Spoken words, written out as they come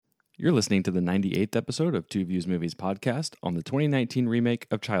You're listening to the 98th episode of Two Views Movies podcast on the 2019 remake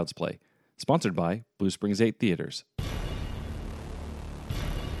of Child's Play, sponsored by Blue Springs 8 Theaters.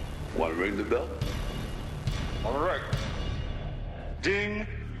 Want to ring the bell? All right. Ding,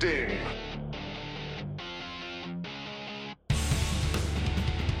 ding.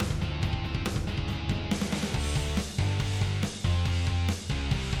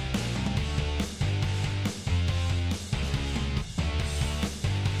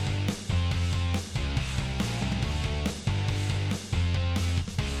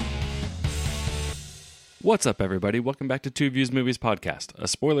 What's up, everybody? Welcome back to Two Views Movies podcast, a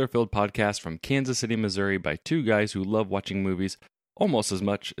spoiler-filled podcast from Kansas City, Missouri by two guys who love watching movies almost as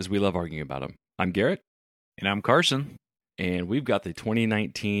much as we love arguing about them. I'm Garrett. And I'm Carson. And we've got the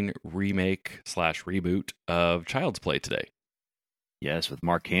 2019 remake/reboot of Child's Play today. Yes, with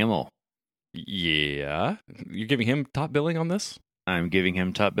Mark Hamill. Yeah? You're giving him top billing on this? I'm giving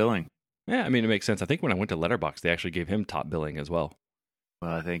him top billing. Yeah, I mean, it makes sense. I think when I went to Letterboxd, they actually gave him top billing as well.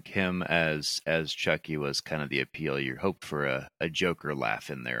 Well, I think him as Chucky was kind of the appeal. You hoped for a Joker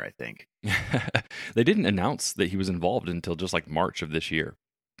laugh in there, I think. They didn't announce that he was involved until just like March of this year.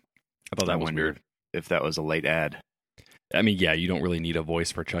 I thought that was weird. If that was a late ad. I mean, yeah, you don't really need a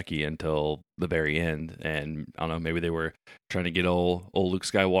voice for Chucky until the very end. And I don't know, maybe they were trying to get old Luke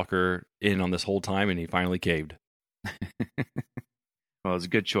Skywalker in on this whole time, and he finally caved. Well, it's a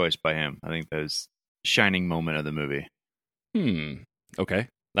good choice by him. I think that was a shining moment of the movie. Okay,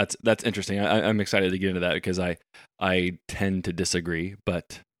 that's interesting. I'm excited to get into that because I tend to disagree,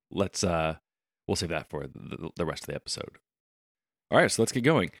 but we'll save that for the rest of the episode. All right, so let's get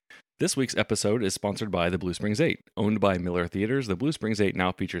going. This week's episode is sponsored by the Blue Springs 8. Owned by Miller Theaters, the Blue Springs 8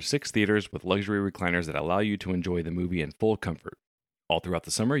 now features 6 theaters with luxury recliners that allow you to enjoy the movie in full comfort. All throughout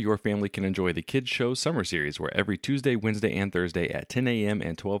the summer, your family can enjoy the Kids Show Summer Series, where every Tuesday, Wednesday, and Thursday at 10 a.m.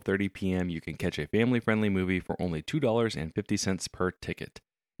 and 12:30 p.m. you can catch a family-friendly movie for only $2.50 per ticket.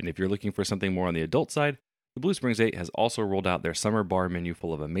 And if you're looking for something more on the adult side, the Blue Springs 8 has also rolled out their summer bar menu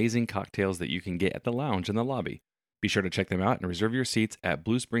full of amazing cocktails that you can get at the lounge in the lobby. Be sure to check them out and reserve your seats at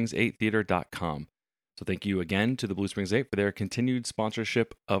bluesprings8theater.com. So thank you again to the Blue Springs 8 for their continued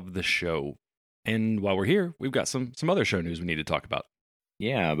sponsorship of the show. And while we're here, we've got some other show news we need to talk about.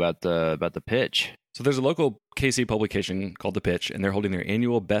 Yeah, about the pitch. So there's a local KC publication called The Pitch, and they're holding their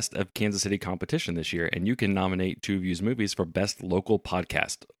annual Best of Kansas City competition this year, and you can nominate Two Views Movies for Best Local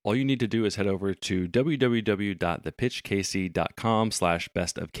Podcast. All you need to do is head over to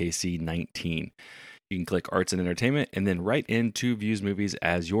www.thepitchkc.com/bestofkc19. You can click Arts and Entertainment, and then write in Two Views Movies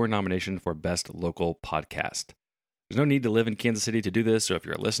as your nomination for Best Local Podcast. There's no need to live in Kansas City to do this, so if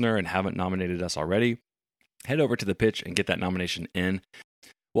you're a listener and haven't nominated us already, head over to The Pitch and get that nomination in.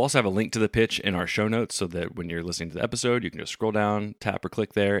 We'll also have a link to The Pitch in our show notes so that when you're listening to the episode, you can just scroll down, tap or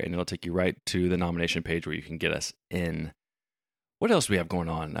click there, and it'll take you right to the nomination page where you can get us in. What else do we have going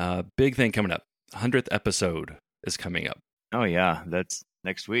on? Big thing coming up. 100th episode is coming up. Oh, yeah. That's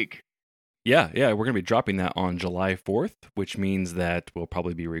next week. Yeah. We're going to be dropping that on July 4th, which means that we'll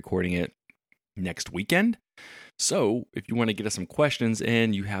probably be recording it next weekend. So if you want to get us some questions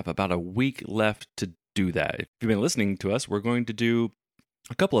in, you have about a week left to do that. If you've been listening to us, we're going to do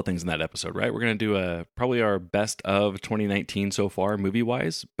a couple of things in that episode, right? We're going to do probably our best of 2019 so far,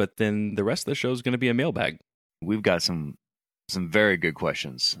 movie-wise, but then the rest of the show is going to be a mailbag. We've got some very good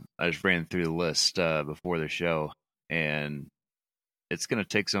questions. I just ran through the list before the show, and it's going to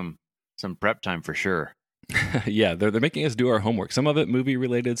take some prep time for sure. Yeah, they're making us do our homework. Some of it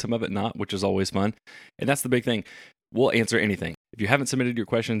movie-related, some of it not, which is always fun. And that's the big thing. We'll answer anything. If you haven't submitted your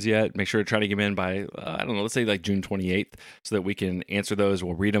questions yet, make sure to try to get them in by, let's say like June 28th so that we can answer those.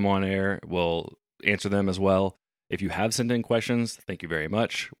 We'll read them on air. We'll answer them as well. If you have sent in questions, thank you very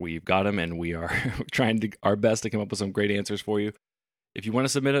much. We've got them, and we are trying our best to come up with some great answers for you. If you want to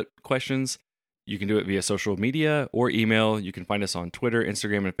submit questions, you can do it via social media or email. You can find us on Twitter,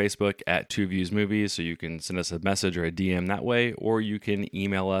 Instagram, and Facebook at Two Views Movies, so you can send us a message or a DM that way, or you can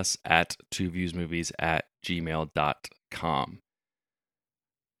email us at twoviewsmovies@gmail.com.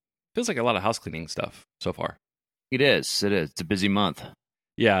 Feels like a lot of house cleaning stuff so far. It is. It's a busy month.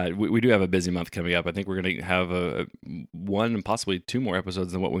 Yeah, we do have a busy month coming up. I think we're going to have one and possibly 2 more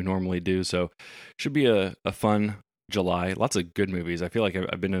episodes than what we normally do, so should be a fun July. Lots of good movies. I feel like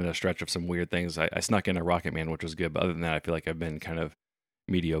I've been in a stretch of some weird things. I snuck in a Rocket Man, which was good, but other than that, I feel like I've been kind of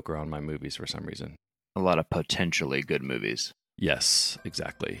mediocre on my movies for some reason. A lot of potentially good movies. Yes,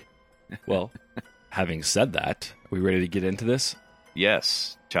 exactly. Well, having said that, are we ready to get into this?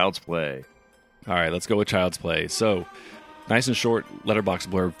 Yes, Child's Play. All right, let's go with Child's Play. So, nice and short letterbox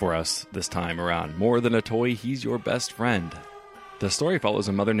blurb for us this time around. More than a toy, he's your best friend. The story follows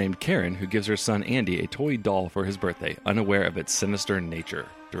a mother named Karen who gives her son Andy a toy doll for his birthday, unaware of its sinister nature.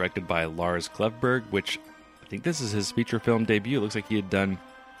 Directed by Lars Klevberg, which I think this is his feature film debut. It looks like he had done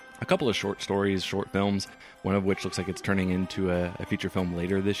a couple of short stories, short films, one of which looks like it's turning into a feature film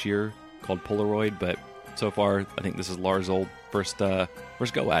later this year called Polaroid, but so far I think this is Lars' old first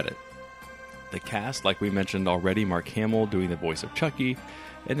go at it. The cast, like we mentioned already, Mark Hamill doing the voice of Chucky,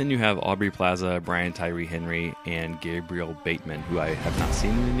 and then you have Aubrey Plaza, Brian Tyree Henry, and Gabriel Bateman, who I have not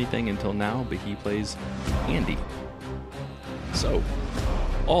seen in anything until now, but he plays Andy. So,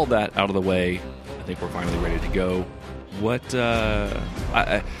 all that out of the way, I think we're finally ready to go. What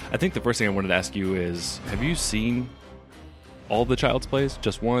I think the first thing I wanted to ask you is, have you seen all the Child's Plays?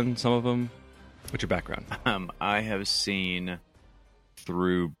 Just one? Some of them? What's your background? I have seen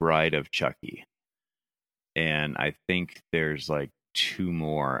through Bride of Chucky, and I think there's like 2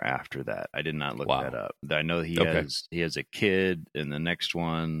 more after that. I did not look that up. I know he has a kid in the next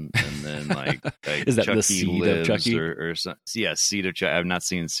one, and then like is that Chucky the Seed Lives of Chucky? or something? Yeah, Seed of Chucky. I've not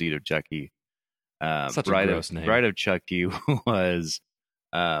seen Seed of Chucky. Such a gross name. Bride of Chucky was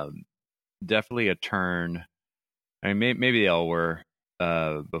definitely a turn. I mean, maybe they all were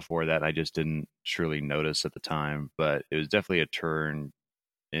before that. I just didn't truly notice at the time, but it was definitely a turn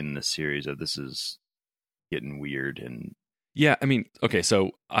in the series of this is getting weird. And yeah, I mean, okay,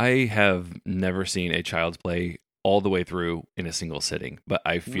 so I have never seen a Child's Play all the way through in a single sitting, but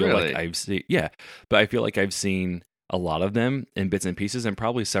I feel like I've seen, but I feel like I've seen a lot of them in bits and pieces, and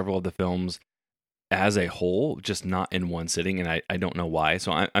probably several of the films as a whole, just not in one sitting, and I don't know why.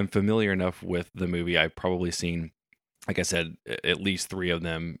 So I'm familiar enough with the movie. I've probably seen, like I said, at least 3 of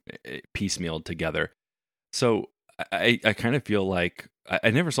them piecemealed together. So I kind of feel like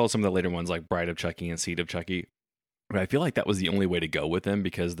I never saw some of the later ones like Bride of Chucky and Seed of Chucky, but I feel like that was the only way to go with them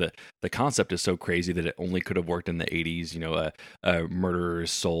because the concept is so crazy that it only could have worked in the 80s. You know, a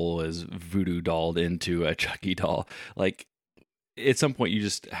murderer's soul is voodoo dolled into a Chucky doll. Like, at some point you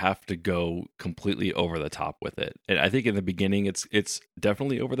just have to go completely over the top with it. And I think in the beginning it's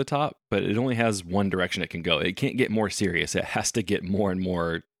definitely over the top, but it only has one direction it can go. It can't get more serious. It has to get more and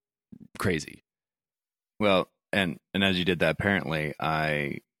more crazy. Well, and as you did that, apparently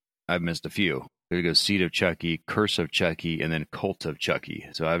I've missed a few. There goes Seed of Chucky, Curse of Chucky, and then Cult of Chucky.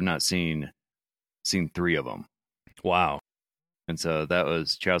 So I've not seen 3 of them. Wow. And so that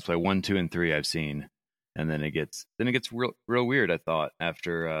was Child's Play 1, 2, and 3 I've seen. And then it gets real weird, I thought,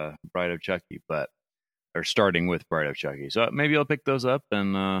 after Bride of Chucky, or starting with Bride of Chucky. So maybe I'll pick those up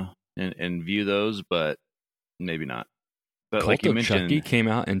and view those, but maybe not. But Cult like you of mentioned, Chucky came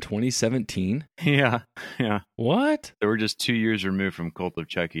out in 2017. Yeah. What? They were just 2 years removed from Cult of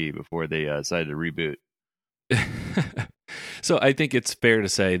Chucky before they decided to reboot. So I think it's fair to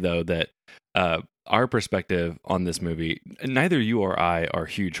say, though, that our perspective on this movie, neither you or I are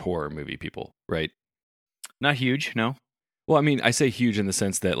huge horror movie people, right? Not huge, no. Well, I mean, I say huge in the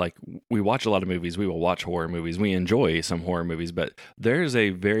sense that, like, we watch a lot of movies. We will watch horror movies. We enjoy some horror movies, but there's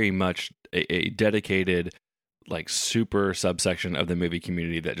a very much a dedicated, like, super subsection of the movie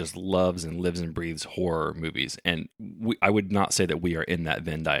community that just loves and lives and breathes horror movies. And I would not say that we are in that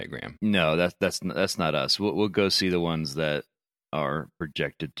Venn diagram. No, that's not us. We'll go see the ones that are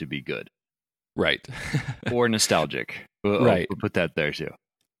projected to be good, right? Or nostalgic. Right. We'll put that there too.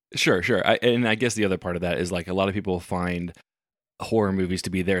 Sure. And I guess the other part of that is, like, a lot of people find horror movies to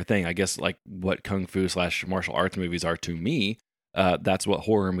be their thing. I guess, like, what kung fu / martial arts movies are to me, that's what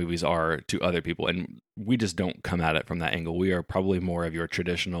horror movies are to other people. And we just don't come at it from that angle. We are probably more of your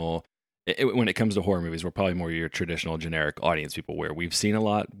traditional, when it comes to horror movies, we're probably more your traditional generic audience people where we've seen a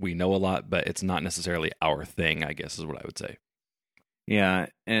lot, we know a lot, but it's not necessarily our thing, I guess is what I would say. Yeah.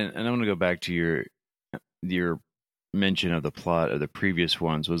 And I want to go back to your mention of the plot of the previous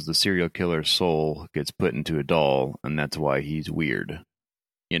ones was the serial killer's soul gets put into a doll, and that's why he's weird,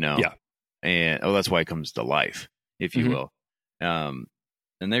 you know? Yeah. And that's why he comes to life, if you will. And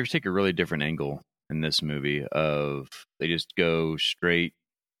they take a really different angle in this movie of they just go straight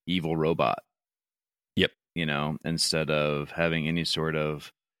evil robot. Yep. You know, instead of having any sort of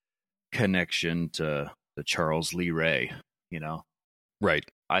connection to the Charles Lee Ray, you know? Right.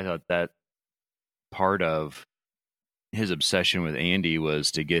 I thought that part of his obsession with Andy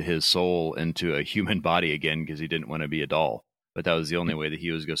was to get his soul into a human body again because he didn't want to be a doll. But that was the only way that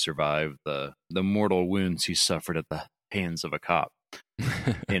he was going to survive the mortal wounds he suffered at the hands of a cop,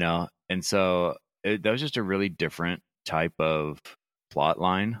 you know? And so that was just a really different type of plot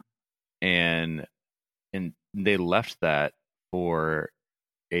line. And they left that for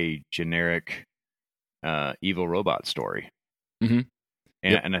a generic evil robot story. Mm-hmm.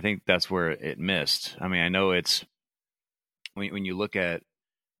 And I think that's where it missed. I mean, I know it's when you look at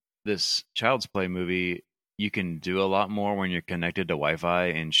this Child's Play movie, you can do a lot more when you're connected to Wi-Fi,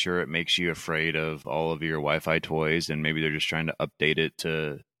 and sure, it makes you afraid of all of your Wi-Fi toys, and maybe they're just trying to update it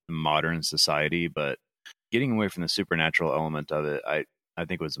to modern society, but getting away from the supernatural element of it, I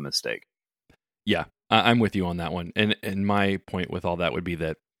think was a mistake. Yeah, I'm with you on that one. And my point with all that would be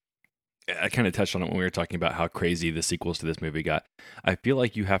that I kind of touched on it when we were talking about how crazy the sequels to this movie got. I feel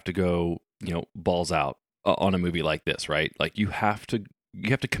like you have to go, balls out on a movie like this, right? Like you have to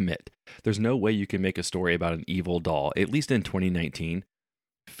commit. There's no way you can make a story about an evil doll, at least in 2019,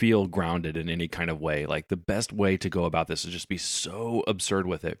 feel grounded in any kind of way. Like the best way to go about this is just be so absurd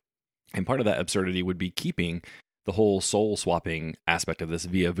with it. And part of that absurdity would be keeping the whole soul swapping aspect of this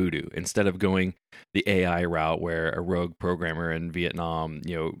via voodoo, instead of going the AI route where a rogue programmer in Vietnam,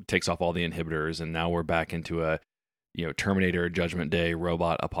 takes off all the inhibitors, and now we're back into a, Terminator Judgment Day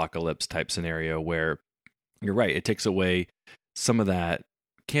robot apocalypse type scenario where you're right, it takes away some of that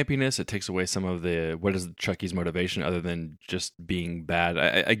campiness. It takes away some of the, what is Chucky's motivation other than just being bad.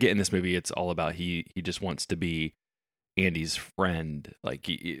 I get in this movie, it's all about he just wants to be Andy's friend. Like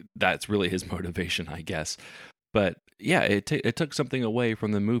that's really his motivation, I guess. But yeah, it took something away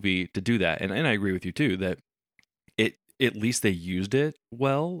from the movie to do that. And I agree with you too, that at least they used it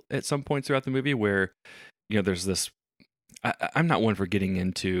well at some points throughout the movie where, there's this, I'm not one for getting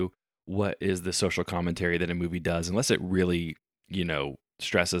into what is the social commentary that a movie does, unless it really,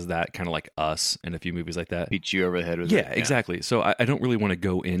 stresses that, kind of like Us and a few movies like that. Beat you over the head with it. Yeah, exactly. So I don't really want to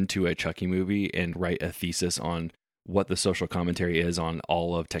go into a Chucky movie and write a thesis on what the social commentary is on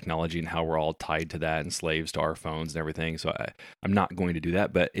all of technology and how we're all tied to that and slaves to our phones and everything. So I'm not going to do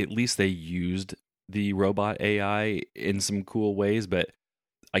that, but at least they used the robot AI in some cool ways. But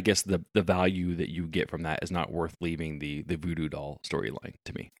I guess the value that you get from that is not worth leaving the voodoo doll storyline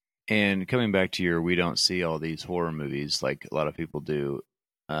to me. And coming back to we don't see all these horror movies like a lot of people do.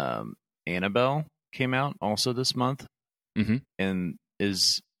 Annabelle came out also this month, and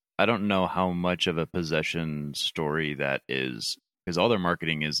I don't know how much of a possession story that is, because all their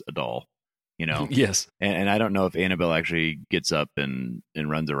marketing is a doll, Yes. And I don't know if Annabelle actually gets up and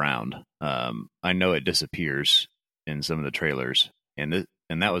runs around. I know it disappears in some of the trailers, and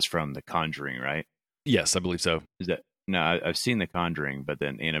that was from The Conjuring, right? Yes, I believe so. Is that no? I've seen The Conjuring, but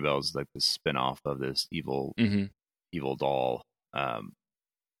then Annabelle's like the spinoff of this evil doll.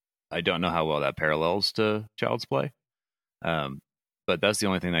 I don't know how well that parallels to Child's Play. But that's the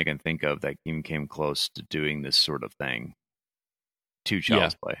only thing I can think of that even came close to doing this sort of thing to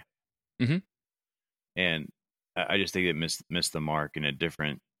Child's Play. Mm-hmm. And I just think it missed the mark in a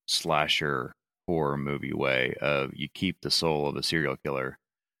different slasher horror movie way of you keep the soul of a serial killer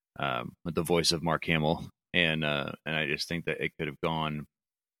with the voice of Mark Hamill. And I just think that it could have gone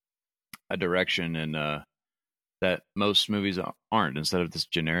a direction and that most movies aren't, instead of this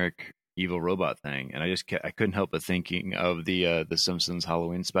generic evil robot thing. And I couldn't help but thinking of the Simpsons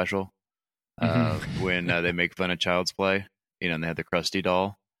Halloween special when they make fun of Child's Play, and they have the Krusty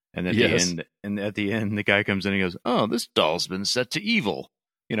doll, and then at the end the guy comes in and he goes, "Oh, this doll's been set to evil,"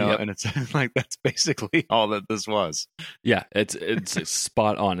 and it's like that's basically all that this was. Yeah, it's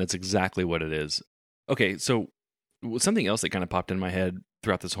spot on. It's exactly what it is. Okay, so something else that kind of popped in my head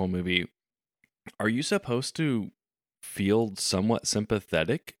throughout this whole movie. Are you supposed to feel somewhat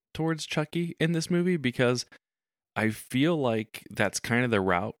sympathetic towards Chucky in this movie? Because I feel like that's kind of the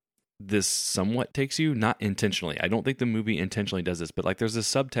route this somewhat takes you, not intentionally. I don't think the movie intentionally does this, but like there's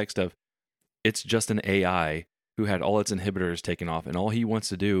this subtext of it's just an AI who had all its inhibitors taken off, and all he wants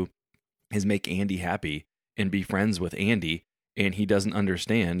to do is make Andy happy and be friends with Andy, and he doesn't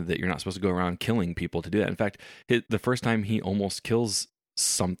understand that you're not supposed to go around killing people to do that. In fact, the first time he almost kills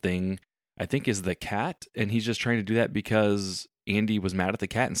something, I think, is the cat, and he's just trying to do that because Andy was mad at the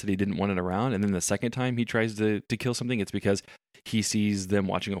cat and said he didn't want it around. And then the second time he tries to kill something, it's because he sees them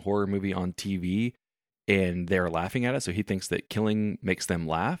watching a horror movie on TV and they're laughing at it, so he thinks that killing makes them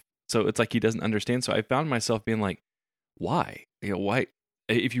laugh. So it's like he doesn't understand. So I found myself being like, why? Why?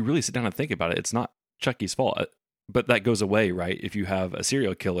 If you really sit down and think about it, it's not Chucky's fault. But that goes away, right? If you have a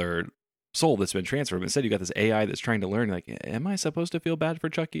serial killer soul that's been transferred. Instead, you got this AI that's trying to learn, like, am I supposed to feel bad for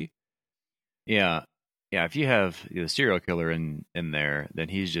Chucky? Yeah. If you have the serial killer in there, then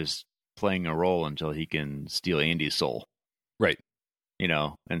he's just playing a role until he can steal Andy's soul. Right.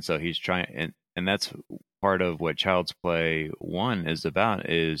 And so he's trying, and that's part of what Child's Play 1 is about,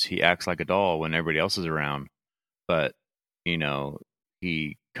 is he acts like a doll when everybody else is around, but,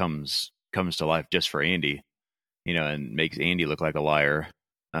 he comes to life just for Andy, and makes Andy look like a liar.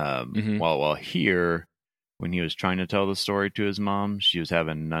 While here, when he was trying to tell the story to his mom, she was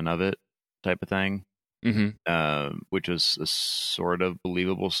having none of it type of thing. which was a sort of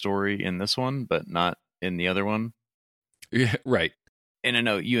believable story in this one, but not in the other one. Yeah, right. And I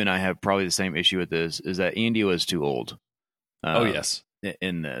know you and I have probably the same issue with this, is that Andy was too old. Oh, yes.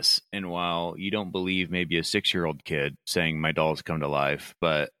 In this. And while you don't believe maybe a 6-year-old kid saying my doll's come to life,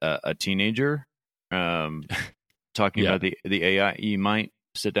 but a teenager talking about the AI, you might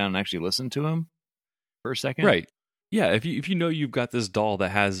sit down and actually listen to him for a second. Right. Yeah, if you know you've got this doll that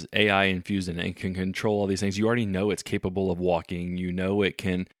has AI infused in it and can control all these things, you already know it's capable of walking. You know it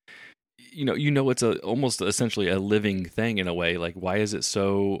can, it's almost essentially a living thing in a way. Like, why is it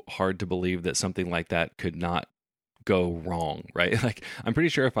so hard to believe that something like that could not go wrong, right? Like, I'm pretty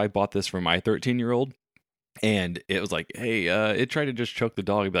sure if I bought this for my 13-year-old and it was like, hey, it tried to just choke the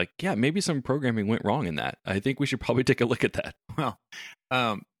dog, I'd be like, yeah, maybe some programming went wrong in that. I think we should probably take a look at that. Well,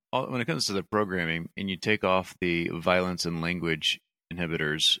 when it comes to the programming and you take off the violence and language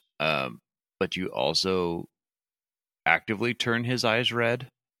inhibitors, but you also actively turn his eyes red.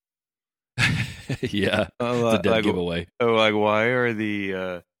 Yeah. It's a dead giveaway. Like why are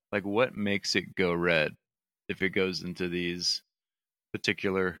the, what makes it go red if it goes into these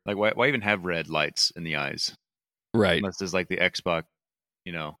particular, like why even have red lights in the eyes? Right. Unless it's like the Xbox,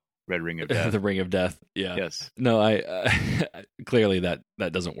 red ring of death. The ring of death. Yeah. Yes. No, I clearly that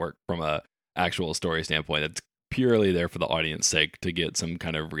doesn't work from a actual story standpoint. It's purely there for the audience sake to get some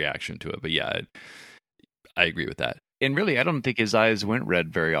kind of reaction to it. But yeah, I agree with that. And really, I don't think his eyes went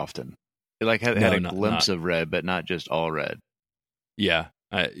red very often. It had a glimpse of red, but not just all red. Yeah.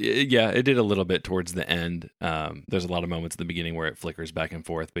 It did a little bit towards the end. There's a lot of moments at the beginning where it flickers back and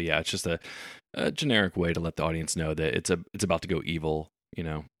forth. But yeah, it's just a generic way to let the audience know that it's about to go evil,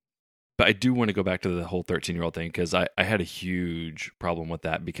 But I do want to go back to the whole 13-year-old thing because I had a huge problem with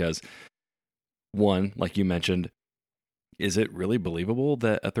that because, one, like you mentioned, is it really believable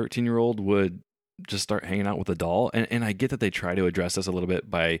that a 13-year-old would just start hanging out with a doll? And I get that they try to address this a little bit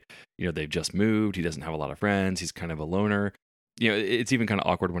by, they've just moved. He doesn't have a lot of friends. He's kind of a loner. It's even kind of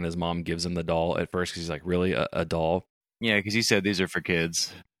awkward when his mom gives him the doll at first because he's like, really, a doll? Yeah, because he said these are for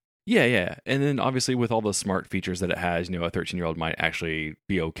kids. Yeah. And then obviously with all the smart features that it has, a 13-year-old might actually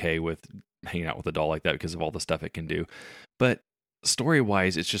be okay with hanging out with a doll like that because of all the stuff it can do. But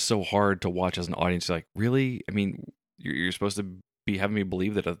story-wise, it's just so hard to watch as an audience. Like, really? I mean, you're supposed to be having me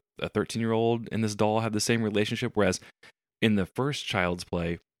believe that a 13-year-old and this doll have the same relationship, whereas in the first Child's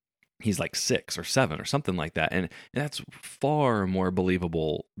Play, he's like 6 or 7 or something like that. And that's far more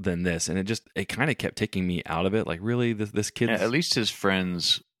believable than this. And it kind of kept taking me out of it. Like, really, this kid. Yeah, at least his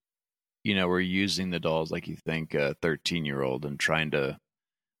friends, were using the dolls like you think a 13-year-old and trying to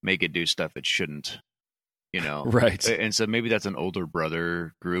make it do stuff it shouldn't, Right. And so maybe that's an older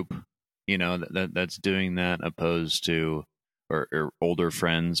brother group, that's doing that opposed to, or older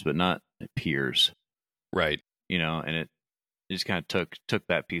friends, but not peers. Right. And it just kind of took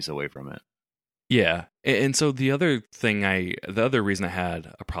that piece away from it. Yeah. And so the other reason I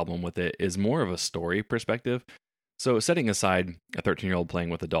had a problem with it is more of a story perspective. So setting aside a 13-year-old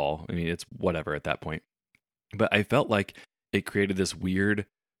playing with a doll, I mean, it's whatever at that point. But I felt like it created this weird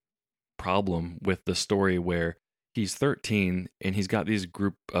problem with the story where he's 13 and he's got these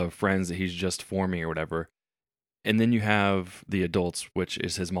group of friends that he's just forming or whatever. And then you have the adults, which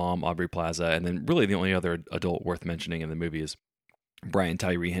is his mom, Aubrey Plaza. And then really the only other adult worth mentioning in the movie is Brian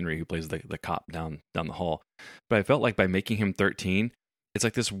Tyree Henry, who plays the cop down the hall. But I felt like by making him 13, it's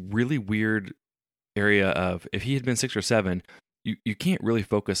like this really weird area of, if he had been 6 or 7, you can't really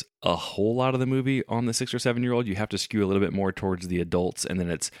focus a whole lot of the movie on the 6 or 7-year-old. You have to skew a little bit more towards the adults, and then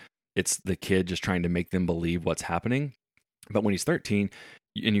it's the kid just trying to make them believe what's happening. But when he's 13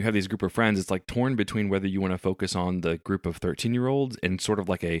 and you have these group of friends, it's like torn between whether you want to focus on the group of 13-year-olds and sort of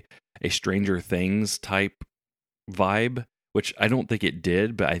like a Stranger Things type vibe, which I don't think it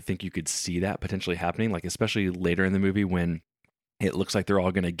did, but I think you could see that potentially happening, like especially later in the movie when it looks like they're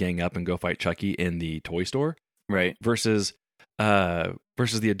all going to gang up and go fight Chucky in the toy store. Right. Versus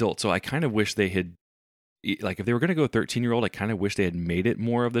the adult. So I kind of wish they had, like, if they were going to go 13-year-old, I kind of wish they had made it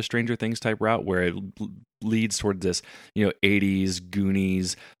more of the Stranger Things type route where it leads towards this, 80s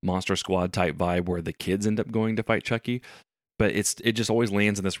Goonies Monster Squad type vibe where the kids end up going to fight Chucky. But it just always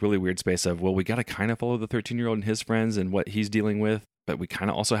lands in this really weird space of, well, we got to kind of follow the 13-year-old and his friends and what he's dealing with, but we kind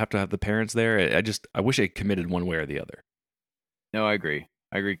of also have to have the parents there. I wish they committed one way or the other. No, I agree.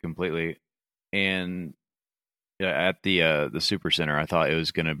 I agree completely. And at the Super Center, I thought it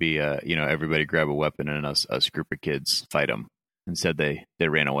was going to be, everybody grab a weapon and us group of kids fight them. Instead, they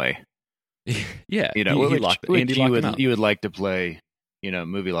ran away. Yeah, Andy locked them out. You would like to play,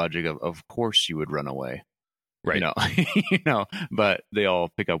 movie logic of course you would run away. Right. But they all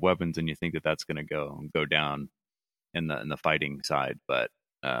pick up weapons, and you think that that's going to go down in the fighting side. But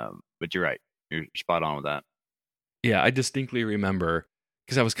you're right. You're spot on with that. Yeah, I distinctly remember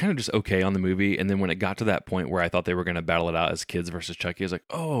because I was kind of just okay on the movie, and then when it got to that point where I thought they were going to battle it out as kids versus Chucky, I was like,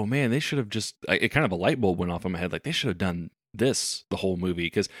 oh man, they should have just. It kind of a light bulb went off in my head, like they should have done this the whole movie,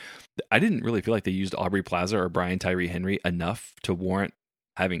 because I didn't really feel like they used Aubrey Plaza or Brian Tyree Henry enough to warrant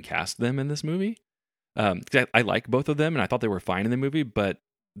having cast them in this movie. I like both of them, and I thought they were fine in the movie, but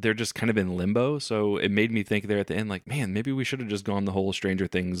they're just kind of in limbo. So it made me think there at the end, like, man, maybe we should have just gone the whole Stranger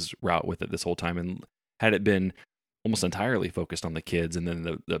Things route with it this whole time, and had it been almost entirely focused on the kids, and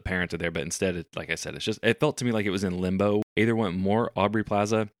then the parents are there. But instead, like I said, it felt to me like it was in limbo. Either want more Aubrey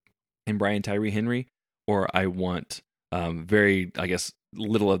Plaza and Brian Tyree Henry, or I want very, I guess,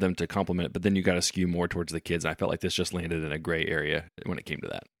 little of them to complement it, but then you got to skew more towards the kids. And I felt like this just landed in a gray area when it came to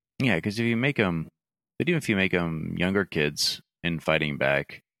that. Yeah, because if you make them, but even if you make them younger kids and fighting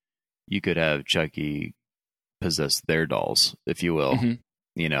back, you could have Chucky possess their dolls, if you will,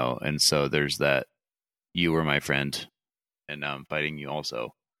 and so there's that, you were my friend, and now I'm fighting you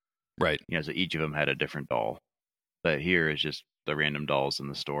also. Right. So each of them had a different doll. But here is just the random dolls in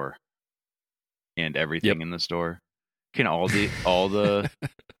the store and everything in the store. Can all the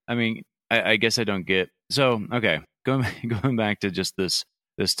I mean, I guess I don't get. So, okay, going back to just this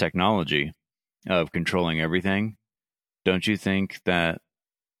technology of controlling everything, don't you think that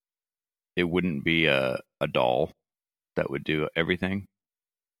it wouldn't be a doll that would do everything?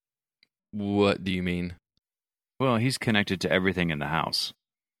 What do you mean? Well, he's connected to everything in the house.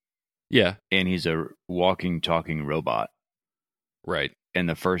 Yeah. And he's a walking, talking robot. Right. And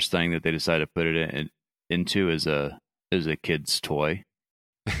the first thing that they decide to put it into is a kid's toy.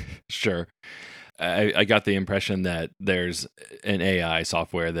 Sure. I got the impression that there's an AI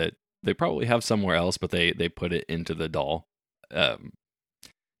software that they probably have somewhere else, but they put it into the doll.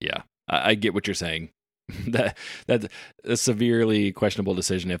 Yeah, I get what you're saying. That's a severely questionable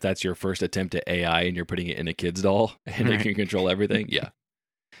decision if that's your first attempt at AI and you're putting it in a kid's doll and it can control everything. Yeah,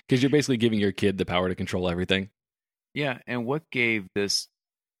 because you're basically giving your kid the power to control everything. Yeah, and what gave this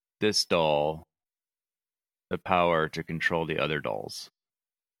doll the power to control the other dolls?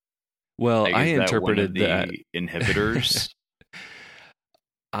 Well, like, I interpreted that that inhibitors.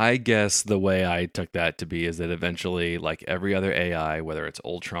 I guess the way I took that to be is that eventually, like every other AI, whether it's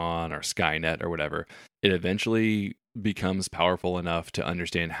Ultron or Skynet or whatever, it eventually becomes powerful enough to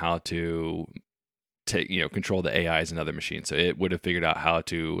understand how to control the AIs and other machines. So it would have figured out how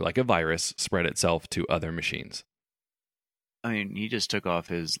to, like a virus, spread itself to other machines. I mean, he just took off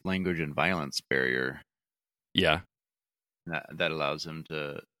his language and violence barrier. Yeah. That allows him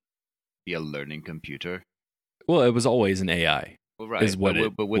to be a learning computer. Well, it was always an AI. Well, right. But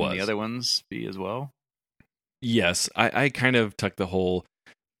wouldn't was. the other ones be as well? Yes. I kind of took the whole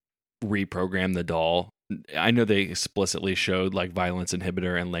reprogram the doll. I know they explicitly showed like violence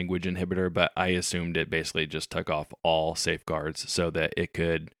inhibitor and language inhibitor, but I assumed it basically just took off all safeguards so that it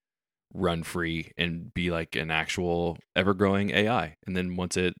could run free and be like an actual ever-growing AI. And then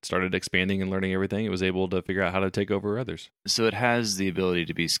once it started expanding and learning everything, it was able to figure out how to take over others. So it has the ability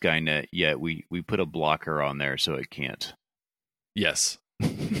to be Skynet, yet we put a blocker on there so it can't. Yes.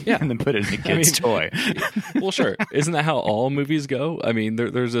 Yeah. And then put it in a kid's toy. Well, sure. Isn't that how all movies go? I mean,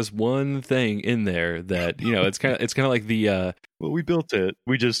 there's this one thing in there that, it's kind of like the well, we built it.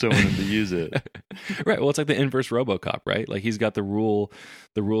 We just don't want him to use it. Right. Well, it's like the inverse RoboCop, right? Like he's got the rules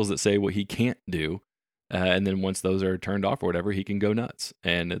that say what he can't do. And then once those are turned off or whatever, he can go nuts.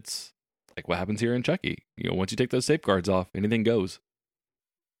 And it's like what happens here in Chucky. Once you take those safeguards off, anything goes.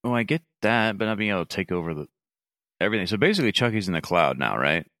 Oh, I get that, but not being able to take over everything. So basically Chucky's in the cloud now,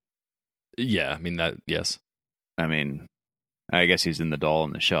 right? Yeah, I mean that, yes. I mean, I guess he's in the doll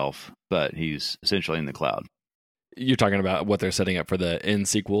on the shelf, but he's essentially in the cloud. You're talking about what they're setting up for the end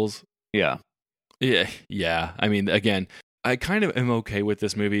sequels? Yeah. Yeah. I mean, again, I kind of am okay with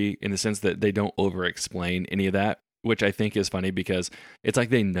this movie in the sense that they don't over-explain any of that, which I think is funny because it's like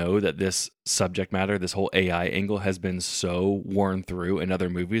they know that this subject matter, this whole AI angle has been so worn through in other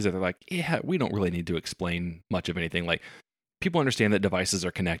movies that they're like, yeah, we don't really need to explain much of anything. Like, people understand that devices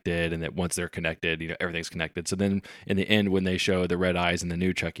are connected and that once they're connected, everything's connected. So then in the end, when they show the red eyes in the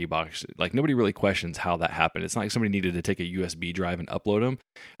new Chucky box, like nobody really questions how that happened. It's not like somebody needed to take a USB drive and upload them.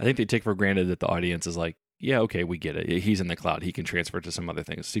 I think they take for granted that the audience is like, yeah, okay, we get it. He's in the cloud. He can transfer to some other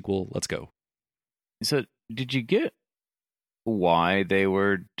things. Sequel, let's go. So did you get why they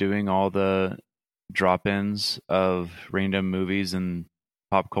were doing all the drop-ins of random movies and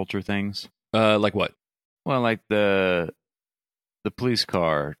pop culture things? Like what? Well, like the police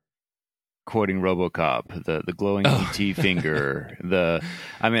car quoting RoboCop, the glowing Oh. ET finger.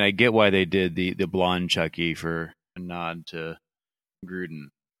 I mean, I get why they did the blonde Chucky for a nod to Gruden,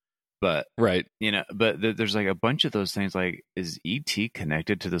 but Right. there's like a bunch of those things. Like, is ET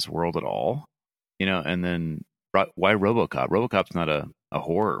connected to this world at all? And then why RoboCop? RoboCop's not a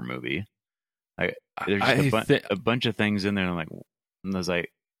horror movie. There's just a bunch of things in there. And I was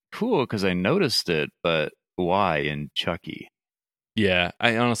like, cool, because I noticed it, but why in Chucky? Yeah,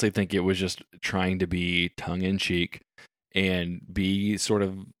 I honestly think it was just trying to be tongue in cheek and be sort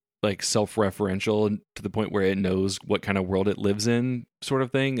of like self-referential to the point where it knows what kind of world it lives in, sort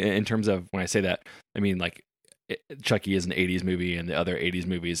of thing. In terms of, when I say that, I mean like Chucky is an 80s movie and the other 80s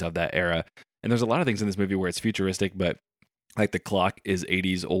movies of that era. And there's a lot of things in this movie where it's futuristic, but like the clock is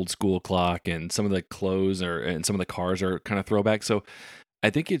 80s old school clock, and some of the clothes and some of the cars are kind of throwback. So I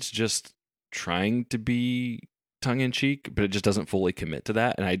think it's just trying to be tongue in cheek, but it just doesn't fully commit to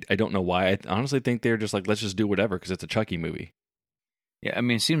that. And I don't know why. I honestly think they're just like, let's just do whatever because it's a Chucky movie. Yeah, I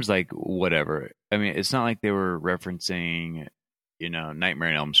mean, it seems like whatever. I mean, it's not like they were referencing, Nightmare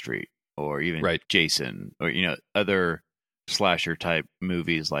on Elm Street or even Right. Jason or, other slasher type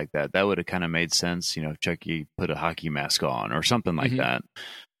movies like that. That would have kind of made sense, if Chucky put a hockey mask on or something like that,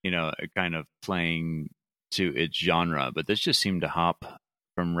 kind of playing to its genre. But this just seemed to hop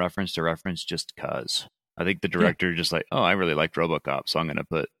from reference to reference just because. I think the director just like, oh, I really liked RoboCop, so I'm going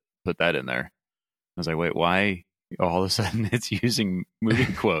to put that in there. I was like, wait, why? All of a sudden it's using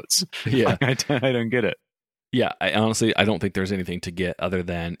movie quotes. Yeah. I don't get it. Yeah, I don't think there's anything to get other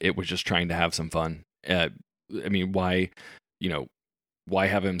than it was just trying to have some fun. I mean, why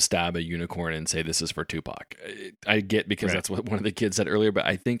have him stab a unicorn and say this is for Tupac? I get, because Right. that's what one of the kids said earlier, but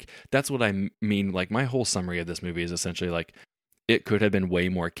I think that's what I mean. Like, my whole summary of this movie is essentially like, it could have been way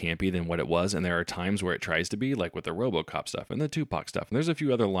more campy than what it was, and there are times where it tries to be, like with the RoboCop stuff and the Tupac stuff. And there's a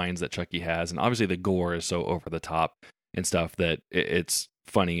few other lines that Chucky has, and obviously the gore is so over the top and stuff that it's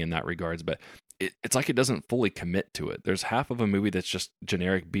funny in that regards. But it's like it doesn't fully commit to it. There's half of a movie that's just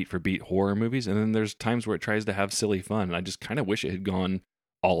generic beat for beat horror movies, and then there's times where it tries to have silly fun. And I just kind of wish it had gone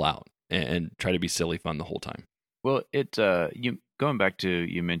all out and try to be silly fun the whole time. Well, you going back to,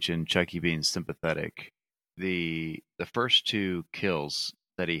 you mentioned Chucky being sympathetic. The first two kills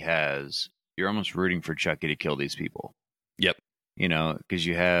that he has, you're almost rooting for Chucky to kill these people. Yep. Because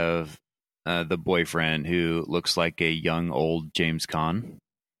you have the boyfriend who looks like a young old James Caan.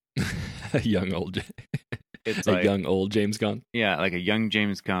 young old James Gunn. Yeah, like a young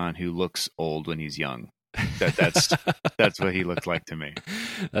James Caan who looks old when he's young. That's what he looks like to me.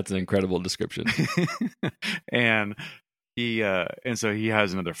 That's an incredible description. And so he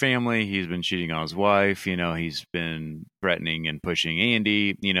has another family. He's been cheating on his wife. He's been threatening and pushing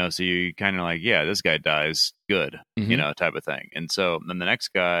Andy. So you kind of like, yeah, this guy dies good. Mhm. Type of thing. And so then the next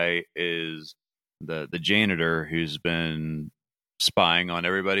guy is the janitor who's been spying on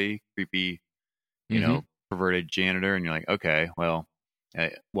everybody. Creepy, perverted janitor. And you're like, okay, well,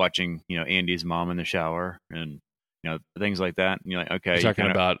 watching Andy's mom in the shower and things like that. And you're like, okay, You're talking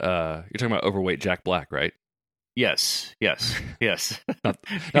about overweight Jack Black, right? Yes. Not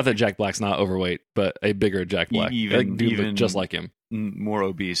that Jack Black's not overweight, but a bigger Jack Black. That dude looked just like him. More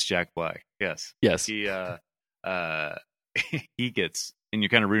obese Jack Black. Yes. He he gets, and you're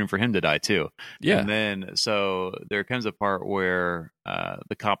kind of rooting for him to die too. Yeah. And then so there comes a part where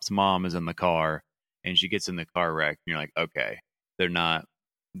the cop's mom is in the car and she gets in the car wreck, and you're like, okay,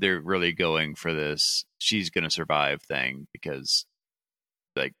 they're really going for this she's gonna survive thing, because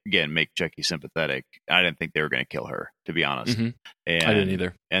like, again, make Chucky sympathetic. I didn't think they were going to kill her, to be honest. Mhm. And I didn't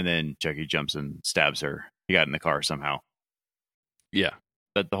either. And then Chucky jumps and stabs her. He got in the car somehow. Yeah.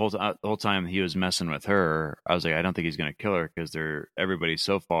 But the whole time he was messing with her, I was like, I don't think he's going to kill her, because everybody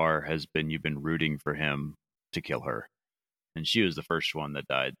so far you've been rooting for him to kill her, and she was the first one that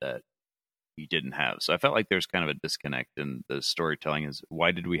died that he didn't have. So I felt like there's kind of a disconnect in the storytelling. Is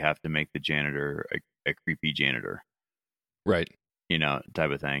why did we have to make the janitor a creepy janitor? Right.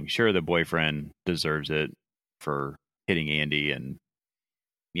 Type of thing. Sure, the boyfriend deserves it for hitting Andy, and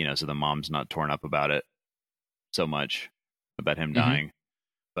so the mom's not torn up about it so much, about him dying.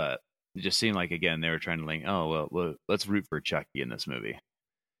 But it just seemed like, again, they were trying to link, oh, well, let's root for Chucky in this movie.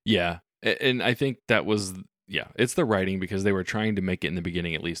 Yeah. And I think that was, it's the writing, because they were trying to make it in the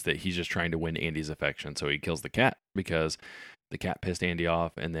beginning, at least, that he's just trying to win Andy's affection. So he kills the cat because the cat pissed Andy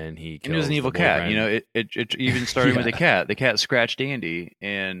off, and then he kills. He was an evil cat. It even started with the cat. The cat scratched Andy,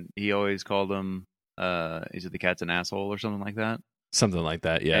 and he always called him, is it the cat's an asshole or something like that? Something like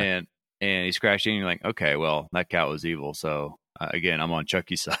that, yeah. And he scratched Andy, and you're like, okay, well, that cat was evil. So, again, I'm on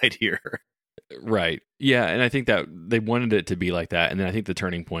Chucky's side here. Right. Yeah, and I think that they wanted it to be like that. And then I think the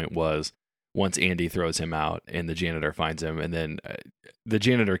turning point was once Andy throws him out and the janitor finds him. And then the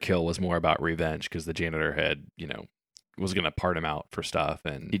janitor kill was more about revenge because the janitor had, was going to part him out for stuff.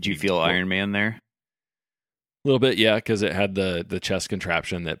 And did you feel Iron Man there? A little bit, yeah, because it had the chest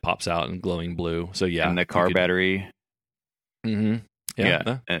contraption that pops out in glowing blue. So yeah, and the car battery. Mm-hmm.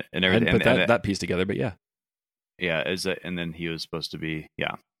 Yeah, and everything. I hadn't put that piece together, but yeah, and then he was supposed to be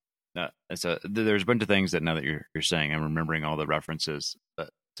So there's a bunch of things that now that you're saying, I'm remembering all the references, but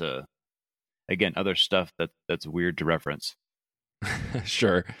again, other stuff that's weird to reference.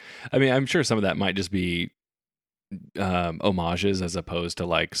 Sure. I mean, I'm sure some of that might just be homages as opposed to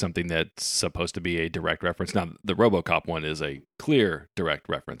like something that's supposed to be a direct reference. Now, the RoboCop one is a clear direct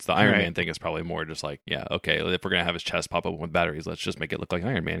reference. The Iron Man thing is probably more just like, yeah, okay, if we're gonna have his chest pop up with batteries, let's just make it look like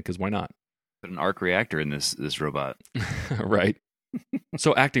Iron Man, because why not? Put an arc reactor in this robot, right?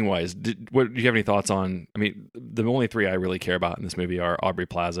 So acting wise, do you have any thoughts on? I mean, the only three I really care about in this movie are Aubrey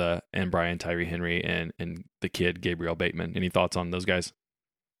Plaza and Brian Tyree Henry and the kid Gabriel Bateman. Any thoughts on those guys?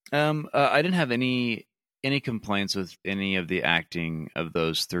 I didn't have any complaints with any of the acting of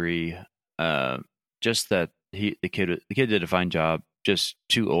those three. Just that the kid did a fine job. Just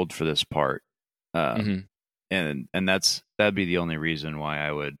too old for this part. And that'd be the only reason why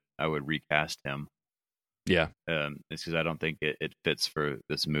I would recast him. Yeah. It's because I don't think it fits for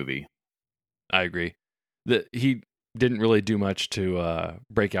this movie. I agree. He didn't really do much to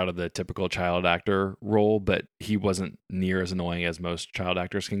break out of the typical child actor role, but he wasn't near as annoying as most child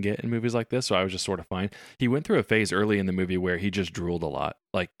actors can get in movies like this, so I was just sort of fine. He went through a phase early in the movie where he just drooled a lot.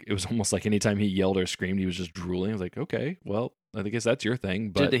 Like, it was almost like anytime he yelled or screamed, he was just drooling. I was like, okay, well, I guess that's your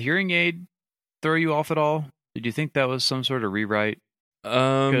thing. But did the hearing aid throw you off at all? Did you think that was some sort of rewrite?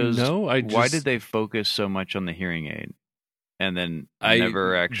 No, why did they focus so much on the hearing aid and then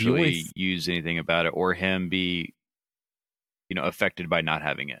never actually use anything about it, or him be, affected by not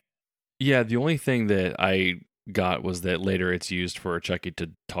having it? Yeah, the only thing that I got was that later it's used for Chucky to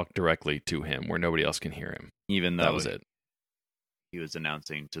talk directly to him where nobody else can hear him. Even though that was it. He was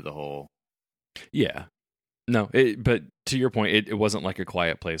announcing to the whole. Yeah. No, but to your point, it wasn't like A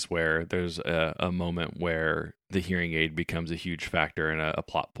Quiet Place where there's a moment where the hearing aid becomes a huge factor and a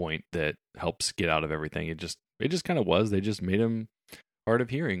plot point that helps get out of everything. It just kind of was. They just made him hard of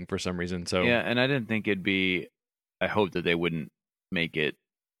hearing for some reason. So yeah, and I didn't think it'd be. I hope that they wouldn't make it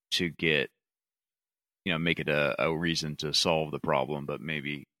to get, make it a reason to solve the problem, but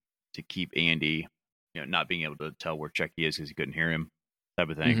maybe to keep Andy, not being able to tell where Chucky is because he couldn't hear him, type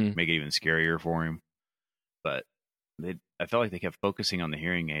of thing. Mm-hmm. Make it even scarier for him. But I felt like they kept focusing on the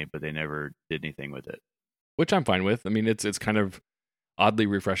hearing aid, but they never did anything with it. Which I'm fine with. I mean, it's kind of oddly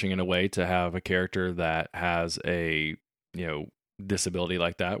refreshing in a way to have a character that has a, disability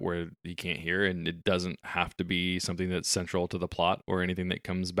like that where he can't hear, and it doesn't have to be something that's central to the plot or anything that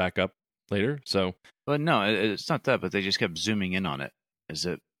comes back up later. So, but no, it's not that. But they just kept zooming in on it as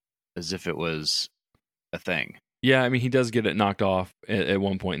if it was a thing. Yeah, I mean, he does get it knocked off at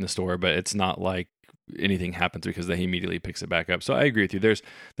one point in the store, but it's not like anything happens because then he immediately picks it back up. So I agree with you. There's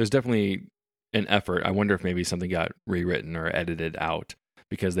definitely an effort. I wonder if maybe something got rewritten or edited out,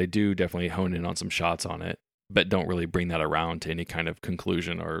 because they do definitely hone in on some shots on it, but don't really bring that around to any kind of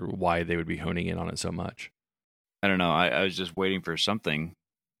conclusion or why they would be honing in on it so much. I don't know. I was just waiting for something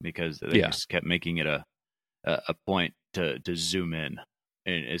because they just kept making it a point to zoom in.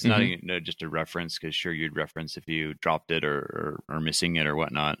 And it's not even just a reference, because sure, you'd reference if you dropped it or missing it or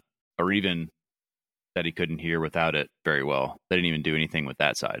whatnot, or even that he couldn't hear without it very well. They didn't even do anything with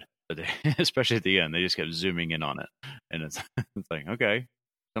that side. But especially at the end, they just kept zooming in on it. And it's like, okay,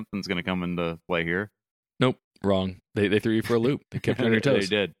 something's going to come into play here. Nope, wrong. They threw you for a loop. They kept you on your toes.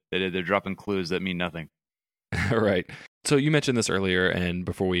 They did. They're dropping clues that mean nothing. Right. So you mentioned this earlier, and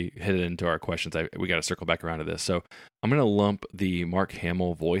before we hit into our questions, we got to circle back around to this. So I'm going to lump the Mark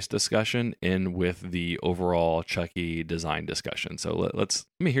Hamill voice discussion in with the overall Chucky design discussion. So let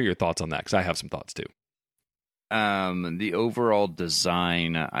me hear your thoughts on that, because I have some thoughts too. The overall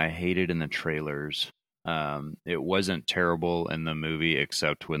design, I hated in the trailers. It wasn't terrible in the movie,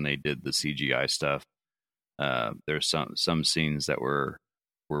 except when they did the CGI stuff. There's some scenes that were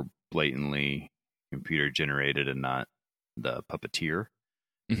blatantly computer generated and not the puppeteer,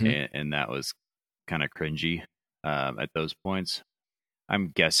 and that was kind of cringy at those points. I'm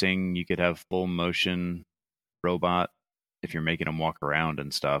guessing you could have full motion robot if you're making them walk around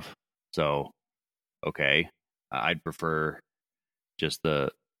and stuff. So, okay, I'd prefer just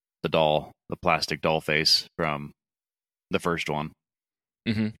the doll, the plastic doll face from the first one.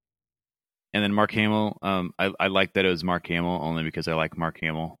 Mm-hmm. And then Mark Hamill, I like that it was Mark Hamill only because I like Mark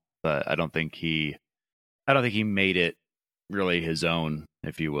Hamill, but I don't think he made it really his own,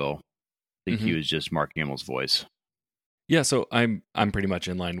 if you will. think he was just Mark Hamill's voice. Yeah, so I'm pretty much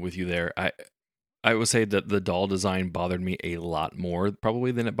in line with you there. I would say that the doll design bothered me a lot more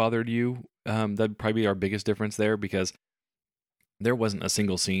probably than it bothered you. That'd probably be our biggest difference there, because there wasn't a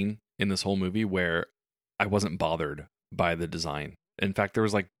single scene in this whole movie where I wasn't bothered by the design. In fact, there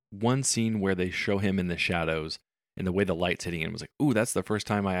was like one scene where they show him in the shadows and the way the light's hitting him was like, ooh, that's the first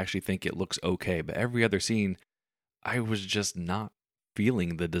time I actually think it looks okay. But every other scene, I was just not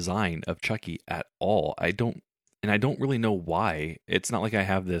feeling the design of Chucky at all. I don't really know why. It's not like I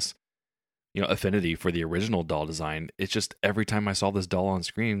have this, affinity for the original doll design. It's just every time I saw this doll on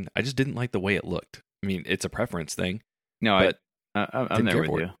screen, I just didn't like the way it looked. I mean, it's a preference thing. No, but I'm there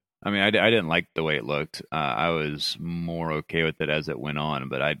with you. I mean, I didn't like the way it looked. I was more okay with it as it went on,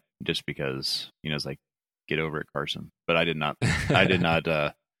 but I just because it's like, get over it, Carson. But I didn't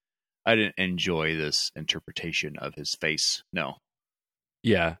enjoy this interpretation of his face. No.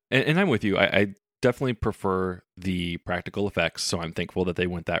 Yeah, and I'm with you. I definitely prefer the practical effects, so I'm thankful that they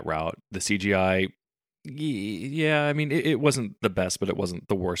went that route. The CGI, yeah, I mean, it wasn't the best, but it wasn't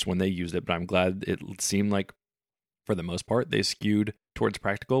the worst when they used it. But I'm glad it seemed like, for the most part, they skewed towards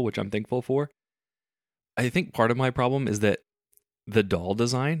practical, which I'm thankful for. I think part of my problem is that the doll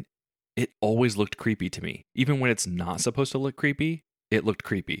design, it always looked creepy to me. Even when it's not supposed to look creepy, it looked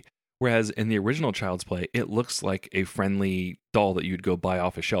creepy. Whereas in the original Child's Play, it looks like a friendly doll that you'd go buy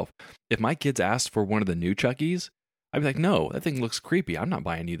off a shelf. If my kids asked for one of the new Chuckies, I'd be like, no, that thing looks creepy. I'm not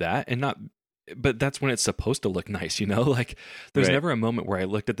buying you that. But that's when it's supposed to look nice, Like, there's Right. never a moment where I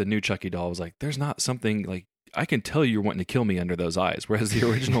looked at the new Chucky doll, I was like, there's not something like, I can tell you're wanting to kill me under those eyes. Whereas the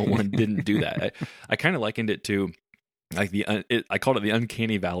original one didn't do that. I kind of likened it to, like, I called it the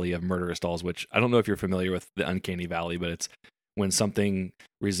uncanny valley of murderous dolls, which I don't know if you're familiar with the uncanny valley, but it's when something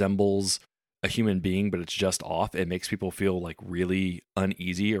resembles a human being, but it's just off. It makes people feel like really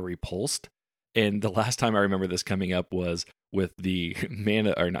uneasy or repulsed. And the last time I remember this coming up was with the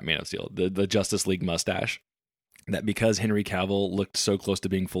not Man of Steel, the Justice League mustache. That because Henry Cavill looked so close to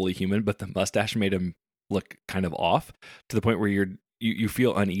being fully human, but the mustache made him look kind of off to the point where you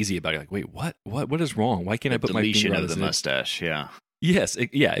feel uneasy about it. Like, wait, what is wrong? Why can't I put my deletion finger on of the this? mustache? Yeah. Yes,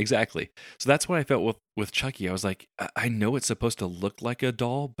 yeah, exactly. So that's what I felt with Chucky. I was like, I know it's supposed to look like a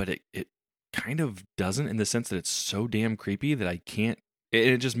doll, but it kind of doesn't, in the sense that it's so damn creepy that I can't.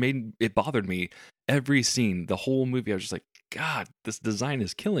 It just it bothered me every scene, the whole movie. I was just like, God, this design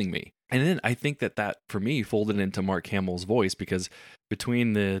is killing me. And then I think that for me folded into Mark Hamill's voice, because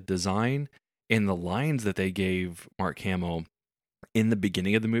between the design and the lines that they gave Mark Hamill in the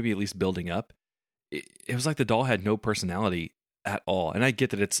beginning of the movie, at least building up, it was like the doll had no personality at all. And I get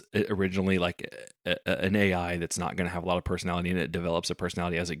that it's originally like an AI that's not going to have a lot of personality, and it develops a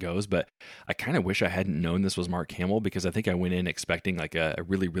personality as it goes. But I kind of wish I hadn't known this was Mark Hamill, because I think I went in expecting like a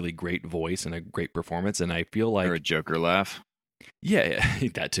really, really great voice and a great performance. And I feel like, Or a Joker laugh. yeah,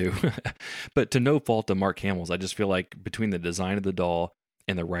 that too. But to no fault of Mark Hamill's, I just feel like between the design of the doll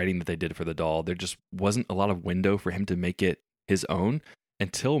and the writing that they did for the doll, there just wasn't a lot of window for him to make it his own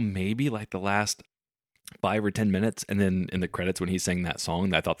until maybe like the last 5 or 10 minutes. And then in the credits when he sang that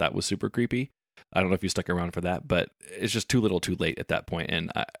song, I thought that was super creepy. I don't know if you stuck around for that, but it's just too little too late at that point.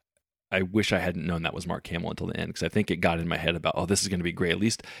 And I wish I hadn't known that was Mark Hamill until the end, because I think it got in my head about, oh, this is going to be great. At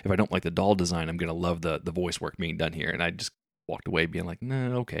least if I don't like the doll design, I'm going to love the voice work being done here. And I just walked away being like,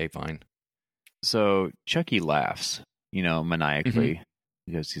 nah, okay, fine. So Chucky laughs, maniacally,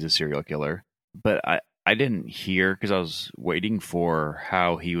 because he's a serial killer. But I didn't hear, because I was waiting for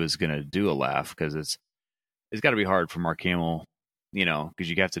how he was going to do a laugh, because it's got to be hard for Mark Hamill, because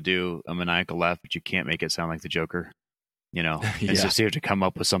you have to do a maniacal laugh, but you can't make it sound like the Joker, It's just you have to come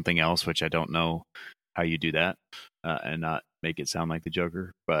up with something else, which I don't know how you do that and not make it sound like the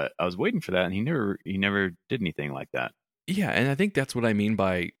Joker. But I was waiting for that, and he never did anything like that. Yeah, and I think that's what I mean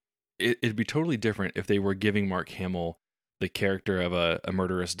by it'd be totally different if they were giving Mark Hamill the character of a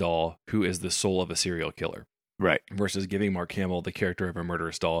murderous doll who is the soul of a serial killer. Right. Versus giving Mark Hamill the character of a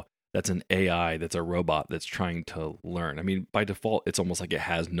murderous doll that's an AI, that's a robot that's trying to learn. I mean, by default, it's almost like it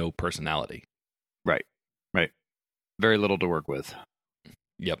has no personality. Right. Very little to work with.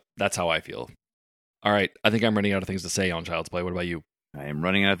 Yep, that's how I feel. All right, I think I'm running out of things to say on Child's Play. What about you? I am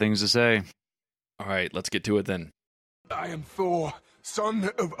running out of things to say. All right, let's get to it then. I am Thor, son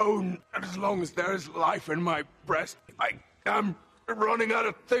of Odin, and as long as there is life in my breast, I am running out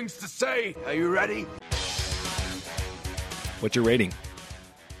of things to say. Are you ready? What's your rating?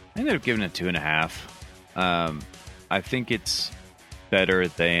 I ended up giving it 2.5. I think it's better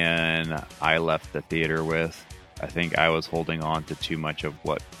than I left the theater with. I think I was holding on to too much of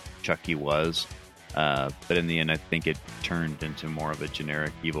what Chucky was. But in the end, I think it turned into more of a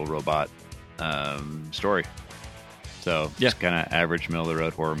generic evil robot story. So Yeah. it's kind of average middle of the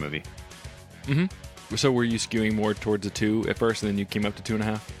road horror movie. So were you skewing more towards a 2 at first, and then you came up to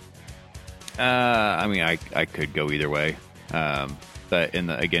 2.5? I mean, I could go either way. But in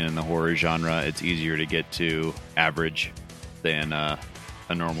the horror genre, it's easier to get to average than a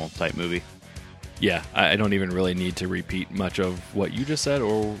normal type movie. Yeah, I don't even really need to repeat much of what you just said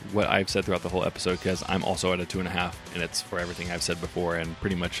or what I've said throughout the whole episode, because I'm also at a 2.5, and it's for everything I've said before, and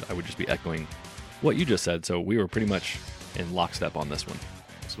pretty much I would just be echoing what you just said. So we were pretty much in lockstep on this one.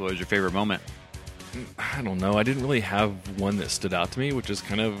 So what was your favorite moment? I don't know. I didn't really have one that stood out to me, which is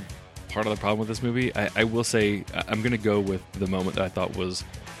kind of part of the problem with this movie. I will say I'm going to go with the moment that I thought was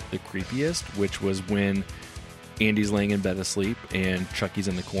the creepiest, which was when Andy's laying in bed asleep and Chucky's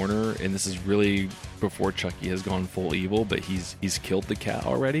in the corner, and this is really before Chucky has gone full evil, but he's killed the cat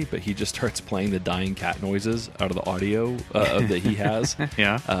already, but he just starts playing the dying cat noises out of the audio that he has.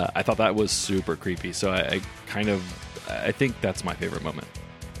 Yeah. I thought that was super creepy, so I think that's my favorite moment.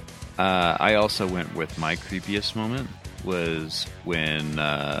 I also went with my creepiest moment was when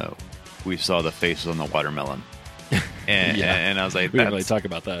we saw the faces on the watermelon. And, Yeah. and I was like, We didn't really talk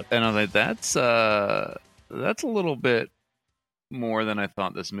about that. And I was like, that's a little bit more than I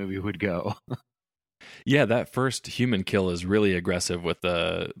thought this movie would go. Yeah, that first human kill is really aggressive with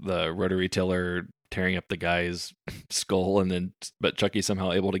the rotary tiller tearing up the guy's skull, but Chucky's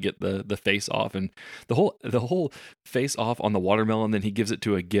somehow able to get the face off, and the whole face off on the watermelon. Then he gives it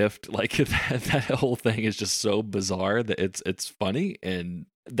to a gift. Like that whole thing is just so bizarre that it's funny, and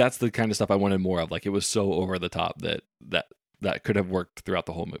that's the kind of stuff I wanted more of. Like, it was so over the top that could have worked throughout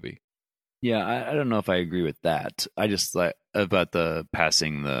the whole movie. Yeah, I don't know if I agree with that. I just like about the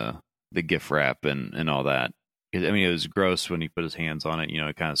passing the gift wrap and all that. I mean, it was gross when he put his hands on it. You know,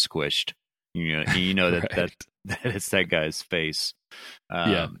 it kind of squished. You know that Right. that it's that guy's face.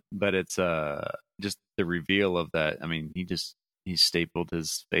 Yeah. But it's just the reveal of that. I mean, he stapled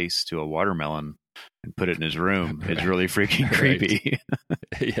his face to a watermelon and put it in his room. It's Right. really freaking Right. creepy.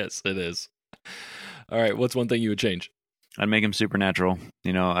 Yes, it is. All right, what's one thing you would change? I'd make him supernatural.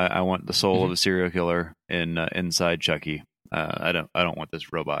 You know, I want the soul of a serial killer inside Chucky. I don't want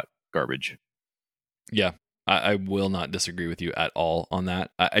this robot garbage. Yeah, I will not disagree with you at all on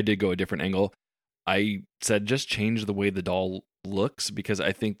that. I did go a different angle. I said just change the way the doll looks, because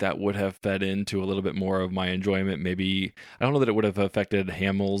I think that would have fed into a little bit more of my enjoyment. Maybe, I don't know that it would have affected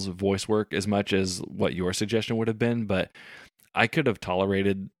Hamill's voice work as much as what your suggestion would have been, but I could have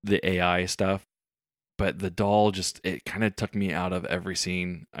tolerated the AI stuff. But the doll it kind of took me out of every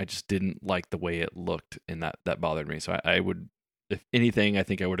scene. I just didn't like the way it looked, and that bothered me. So I would, if anything, I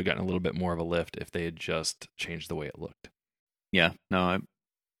think I would have gotten a little bit more of a lift if they had just changed the way it looked. Yeah, no,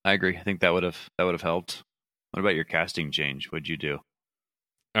 I agree. I think that would have helped. What about your casting change? What'd you do?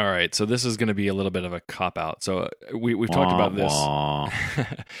 All right, so this is going to be a little bit of a cop out. So we've talked about this. Wah.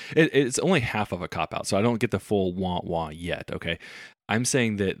 It's only half of a cop out, so I don't get the full wah wah yet. Okay, I'm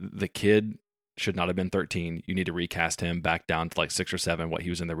saying that the kid should not have been 13. You need to recast him back down to like 6 or 7, what he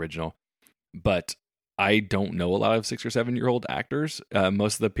was in the original. But I don't know a lot of 6 or 7-year-old actors.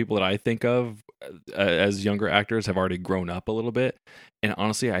 Most of the people that I think of as younger actors have already grown up a little bit. And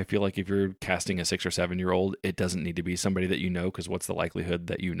honestly, I feel like if you're casting a 6 or 7-year-old, it doesn't need to be somebody that you know, because what's the likelihood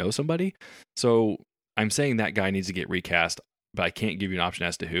that you know somebody? So I'm saying that guy needs to get recast, but I can't give you an option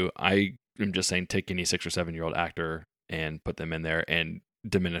as to who. I am just saying take any 6 or 7-year-old actor and put them in there and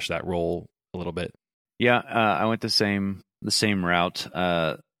diminish that role a little bit. Yeah, I went the same route.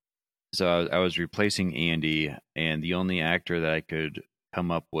 So I was replacing Andy, and the only actor that I could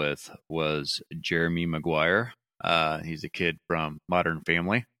come up with was Jeremy Maguire. He's a kid from Modern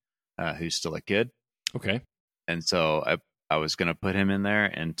Family, who's still a kid. Okay. And so I was going to put him in there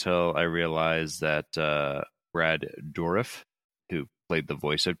until I realized that Brad Dourif, who played the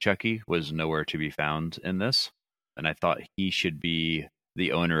voice of Chucky, was nowhere to be found in this. And I thought he should be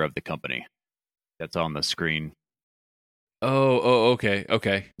the owner of the company that's on the screen. Oh, okay.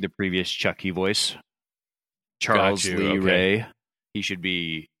 The previous Chucky voice, Charles Got you, Lee okay.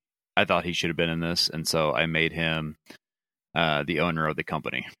 Ray. I thought he should have been in this, and so I made him the owner of the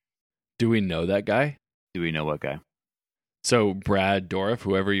company. Do we know that guy? Do we know what guy? So Brad Dourif,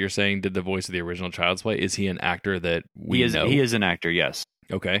 whoever you're saying did the voice of the original Child's Play, is he an actor that we know? He is an actor, yes.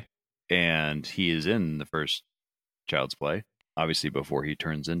 Okay. And he is in the first Child's Play, obviously before he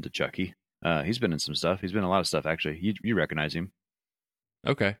turns into Chucky. He's been in some stuff. He's been in a lot of stuff, actually. You recognize him.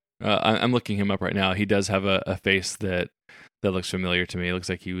 Okay. I'm looking him up right now. He does have a face that looks familiar to me. It looks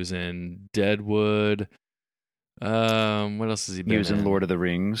like he was in Deadwood. What else has he been in? He was in Lord of the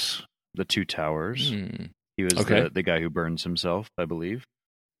Rings, The Two Towers. He was Okay. the guy who burns himself, I believe.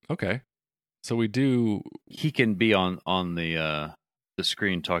 Okay. So we do. He can be on the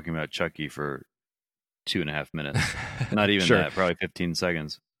screen talking about Chucky for 2.5 minutes. Not even Sure. that, probably 15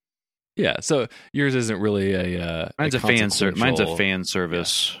 seconds. Yeah. So yours isn't really a. Mine's a fan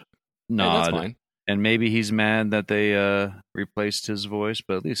service Yeah, nod. that's fine. And maybe he's mad that they replaced his voice,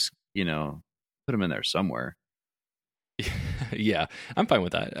 but at least, put him in there somewhere. Yeah, I'm fine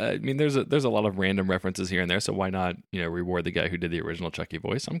with that. I mean, there's a lot of random references here and there, so why not reward the guy who did the original Chucky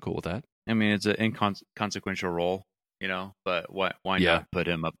voice? I'm cool with that. I mean, it's an inconsequential role, but why Yeah. not put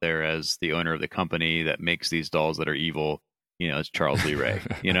him up there as the owner of the company that makes these dolls that are evil? It's Charles Lee Ray,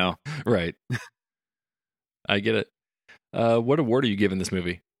 Right. I get it. What award are you giving this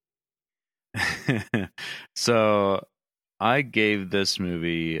movie? So I gave this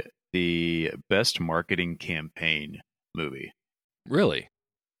movie the best marketing campaign movie. Really?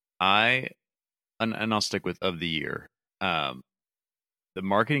 And I'll stick with of the year. The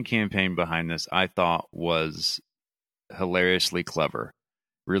marketing campaign behind this I thought was hilariously clever.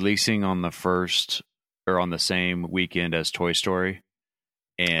 Releasing on the same weekend as Toy Story.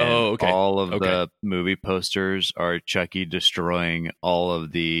 And all of the movie posters are Chucky destroying all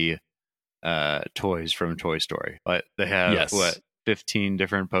of the toys from Toy Story. But they have 15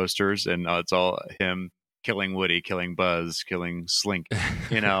 different posters, and it's all him killing Woody, killing Buzz, killing Slink,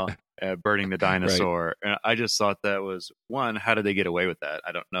 burning the dinosaur. Right. And I just thought that was, one, how did they get away with that?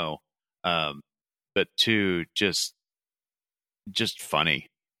 I don't know. But two, just funny,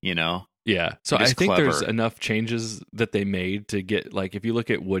 Yeah. So I think clever. there's enough changes that they made to get, like, if you look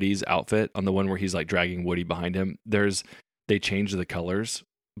at Woody's outfit on the one where he's like dragging Woody behind him, they changed the colors,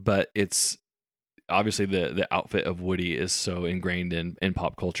 but it's obviously the outfit of Woody is so ingrained in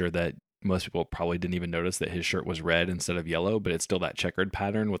pop culture that most people probably didn't even notice that his shirt was red instead of yellow, but it's still that checkered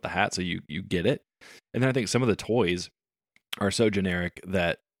pattern with the hat. So you get it. And then I think some of the toys are so generic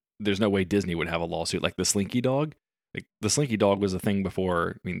that there's no way Disney would have a lawsuit, like the Slinky dog. Like the Slinky dog was a thing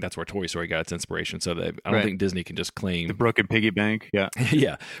before. I mean, that's where Toy Story got its inspiration. So I don't think Disney can just claim the broken piggy bank. Yeah.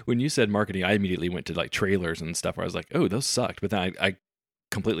 Yeah. When you said marketing, I immediately went to like trailers and stuff where I was like, oh, those sucked. But then I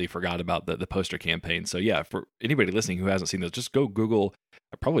completely forgot about the poster campaign. So yeah, for anybody listening who hasn't seen those, just go Google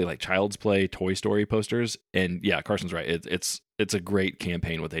probably like Child's Play Toy Story posters. And yeah, Carson's right. It's a great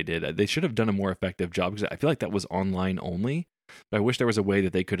campaign what they did. They should have done a more effective job because I feel like that was online only. But I wish there was a way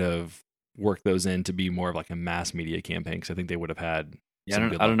that they could have worked those in to be more of like a mass media campaign, because I think they would have had. Yeah,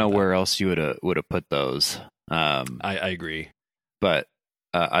 I don't know where else you would have put those. I agree, but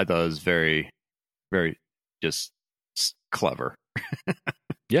I thought it was very, very just clever.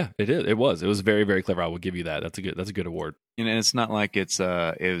 Yeah, it is. It was very, very clever. I will give you that. That's a good award. And it's not like it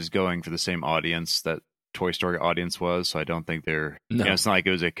was going for the same audience that Toy Story audience was. So I don't think they're. No. It's not like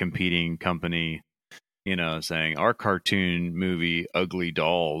it was a competing company. Saying our cartoon movie Ugly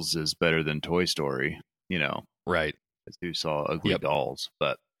Dolls is better than Toy Story. Right? As you saw Ugly Dolls,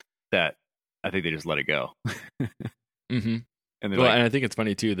 but that I think they just let it go. Mm-hmm. And I think it's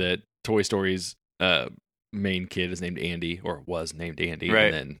funny too that Toy Story's main kid is named Andy, or was named Andy,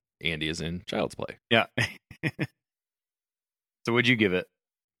 right. And then Andy is in Child's Play. Yeah. So what'd you give it?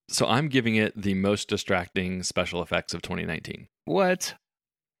 So I'm giving it the most distracting special effects of 2019. What?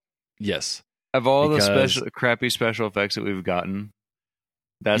 Yes. Of all the crappy special effects that we've gotten,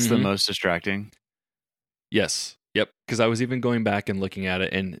 that's the most distracting. Yes. Yep. Because I was even going back and looking at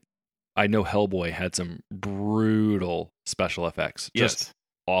it, and I know Hellboy had some brutal special effects. Just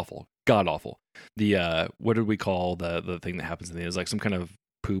awful. God awful. The what did we call the thing that happens in the end? It's like some kind of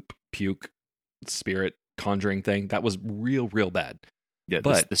puke spirit conjuring thing. That was real bad. Yeah,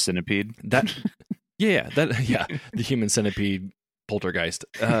 but the centipede. The human centipede poltergeist.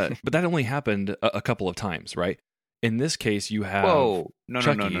 But that only happened a couple of times, right? In this case, you have No.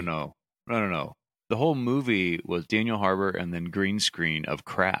 The whole movie was Daniel Harbour and then green screen of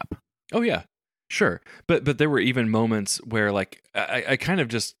crap. Oh yeah, sure. But there were even moments where like I kind of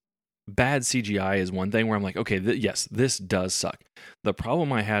just bad CGI is one thing where I'm like, okay, yes, this does suck. The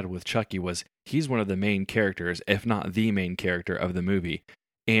problem I had with Chucky was he's one of the main characters, if not the main character of the movie.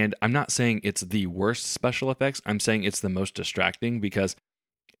 And I'm not saying it's the worst special effects. I'm saying it's the most distracting, because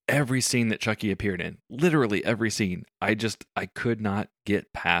every scene that Chucky appeared in, literally every scene, I could not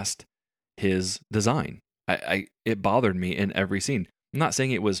get past his design. It bothered me in every scene. I'm not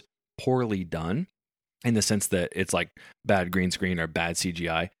saying it was poorly done in the sense that it's like bad green screen or bad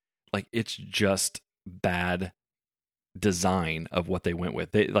CGI. Like, it's just bad design of what they went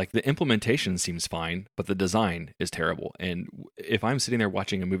with. Like, the implementation seems fine, but the design is terrible. And if I'm sitting there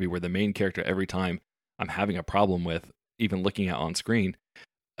watching a movie where the main character every time I'm having a problem with, even looking at on screen,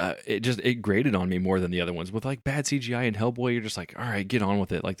 it grated on me more than the other ones. With like bad CGI and Hellboy, you're just like, all right, get on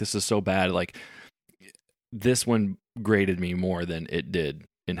with it. Like, this is so bad. Like, this one grated me more than it did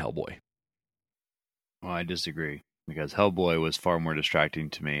in Hellboy. Well, I disagree, because Hellboy was far more distracting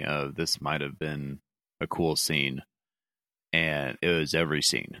to me. This might have been a cool scene, and it was every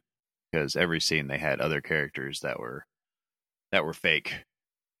scene, because every scene they had other characters that were fake,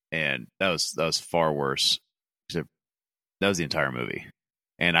 and that was far worse. That was the entire movie,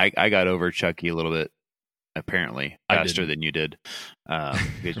 and I got over Chucky a little bit, apparently faster than you did,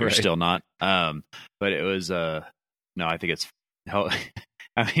 because you're Right. still not. But it was no, I think it's hell.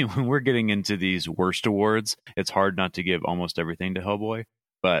 I mean, when we're getting into these worst awards, it's hard not to give almost everything to Hellboy,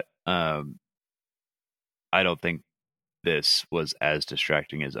 but I don't think this was as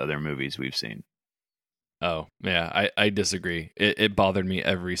distracting as other movies we've seen. Oh, yeah, I disagree. It bothered me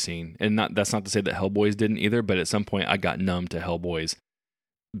every scene. And that's not to say that Hellboy's didn't either, but at some point I got numb to Hellboy's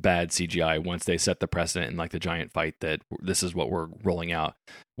bad CGI once they set the precedent in like the giant fight that this is what we're rolling out.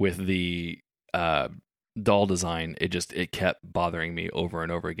 With the doll design, it kept bothering me over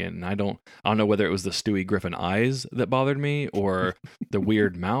and over again. And I don't know whether it was the Stewie Griffin eyes that bothered me or the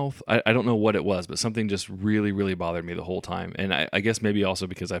weird mouth. I don't know what it was, but something just really, really bothered me the whole time. And I guess maybe also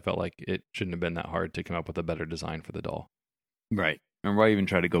because I felt like it shouldn't have been that hard to come up with a better design for the doll. Right. And why even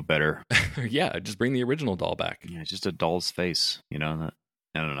try to go better? Yeah, just bring the original doll back. Yeah, it's just a doll's face,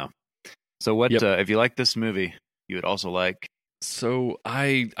 I don't know. So what, Yep. if you like this movie, you would also like... So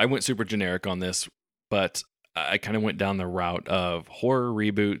I went super generic on this, but I kind of went down the route of horror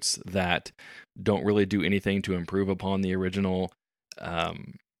reboots that don't really do anything to improve upon the original.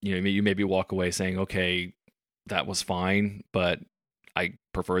 You maybe walk away saying, okay, that was fine, but I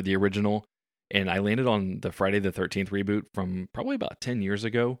prefer the original. And I landed on the Friday the 13th reboot from probably about 10 years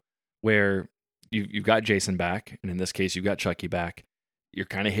ago, where you've got Jason back, and in this case, you've got Chucky back. You're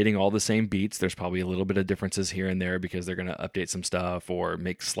kind of hitting all the same beats. There's probably a little bit of differences here and there because they're going to update some stuff or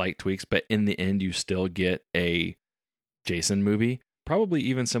make slight tweaks. But in the end, you still get a Jason movie, probably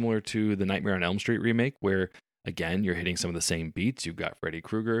even similar to the Nightmare on Elm Street remake, where, again, you're hitting some of the same beats. You've got Freddy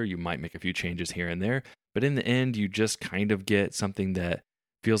Krueger. You might make a few changes here and there. But in the end, you just kind of get something that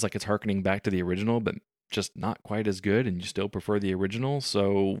feels like it's harkening back to the original, but just not quite as good. And you still prefer the original.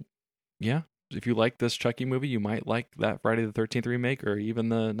 So, yeah. If you like this Chucky movie, you might like that Friday the 13th remake or even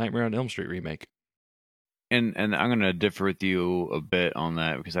the Nightmare on Elm Street remake. And I'm going to differ with you a bit on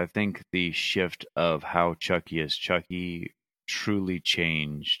that, because I think the shift of how Chucky is Chucky truly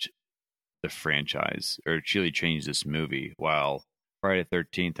changed the franchise, or truly changed this movie, while Friday the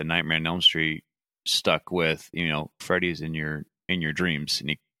 13th and Nightmare on Elm Street stuck with, Freddy's in your dreams, and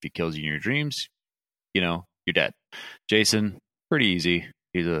if he kills you in your dreams, you're dead. Jason, pretty easy.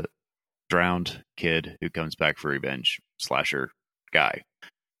 He's a drowned kid who comes back for revenge, slasher guy.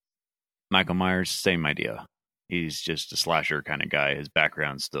 Michael Myers, same idea. He's just a slasher kind of guy. His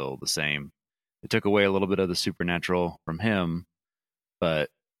background's still the same. It took away a little bit of the supernatural from him, but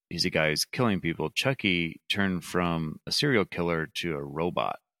he's a guy who's killing people. Chucky turned from a serial killer to a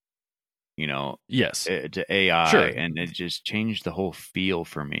robot, Yes. to AI, Sure. and it just changed the whole feel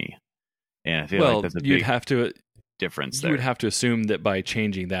for me. And I feel Well, like that's a you'd big have to difference you there. would have to assume that by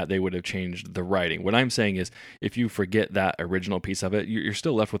changing that, they would have changed the writing. What I'm saying is, if you forget that original piece of it, you're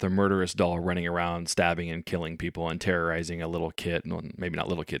still left with a murderous doll running around, stabbing and killing people and terrorizing a little kid. Well, maybe not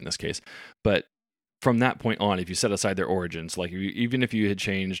little kid in this case, but from that point on, if you set aside their origins, like even if you had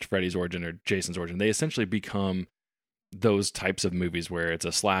changed Freddy's origin or Jason's origin, they essentially become those types of movies where it's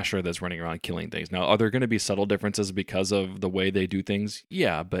a slasher that's running around killing things. Now, are there going to be subtle differences because of the way they do things?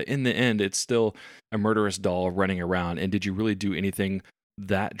 Yeah, but in the end, it's still a murderous doll running around. And did you really do anything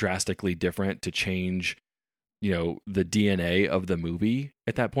that drastically different to change, the DNA of the movie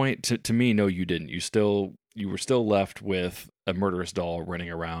at that point? To me, no, you didn't. You were still left with a murderous doll running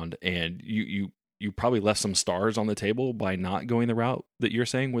around, and you probably left some stars on the table by not going the route that you're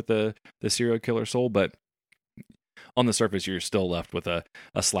saying with the serial killer soul, but on the surface, you're still left with a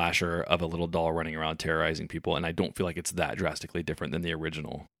slasher of a little doll running around terrorizing people, and I don't feel like it's that drastically different than the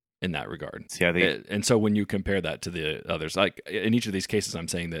original in that regard. See, I think, And so when you compare that to the others, like in each of these cases, I'm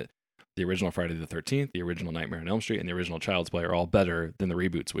saying that the original Friday the 13th, the original Nightmare on Elm Street, and the original Child's Play are all better than the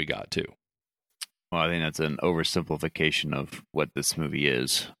reboots we got too. well, I think that's an oversimplification of what this movie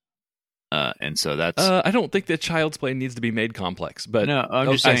is. And so that's... I don't think that Child's Play needs to be made complex, but no,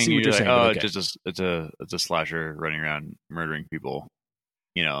 I'm just I saying, see what you're saying. oh, Okay. it's a slasher running around murdering people,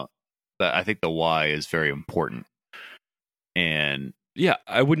 but I think the why is very important. And Yeah,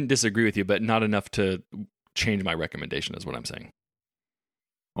 I wouldn't disagree with you, but not enough to change my recommendation is what I'm saying.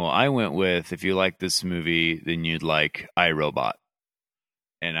 well, I went with, if you like this movie, then you'd like iRobot.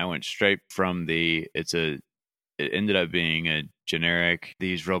 and I went straight from it ended up being a generic,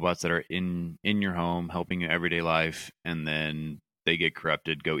 these robots that are in your home helping your everyday life, and then they get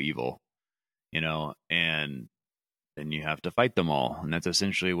corrupted, go evil, and then you have to fight them all. And that's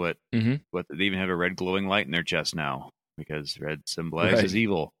essentially what they even have a red glowing light in their chest now, because red symbolizes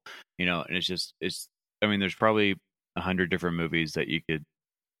evil, and there's probably 100 different movies that you could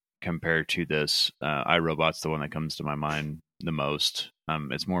compare to this. iRobot's the one that comes to my mind the most.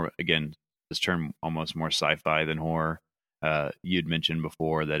 It's more, again, this term almost more sci-fi than horror. You'd mentioned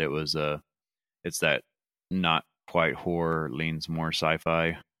before that it's that not quite horror, leans more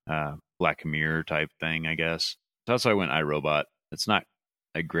sci-fi, Black Mirror type thing, I guess. So that's why I went iRobot. It's not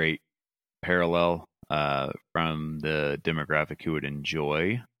a great parallel from the demographic who would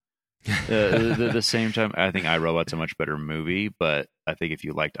enjoy the same time. I think iRobot's a much better movie, but I think if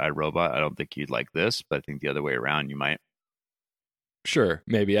you liked iRobot, I don't think you'd like this, but I think the other way around, you might. Sure,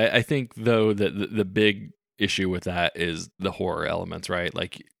 maybe. I think, though, that the big issue with that is the horror elements, right?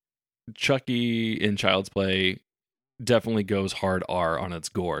 Like, Chucky in Child's Play definitely goes hard R on its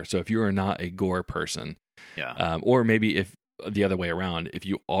gore. So if you are not a gore person, or maybe if the other way around, if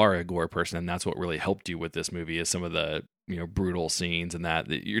you are a gore person, and that's what really helped you with this movie is some of the brutal scenes and that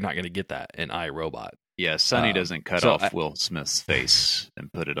you're not going to get that in iRobot. Yeah, Sonny doesn't cut off Will Smith's face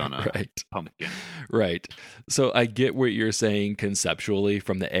and put it on a pumpkin. Right. So I get what you're saying conceptually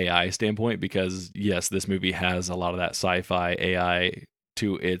from the AI standpoint, because yes, this movie has a lot of that sci-fi AI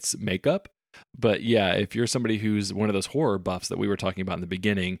to its makeup. But yeah, if you're somebody who's one of those horror buffs that we were talking about in the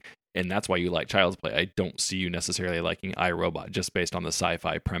beginning, and that's why you like Child's Play, I don't see you necessarily liking iRobot just based on the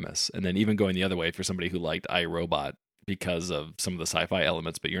sci-fi premise. And then even going the other way, for somebody who liked iRobot because of some of the sci-fi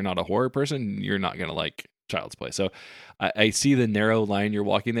elements, but you're not a horror person, you're not going to like Child's Play. So I see the narrow line you're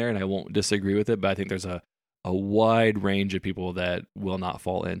walking there, and I won't disagree with it, but I think there's a wide range of people that will not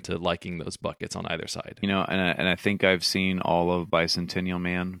fall into liking those buckets on either side. And I think I've seen all of Bicentennial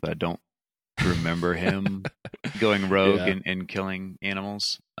Man, but I don't remember him going rogue and killing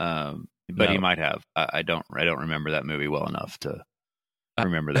animals. But he might have. I don't remember that movie well enough to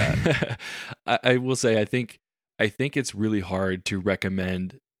remember that. I will say, I think it's really hard to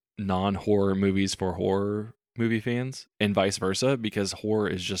recommend non-horror movies for horror movie fans and vice versa, because horror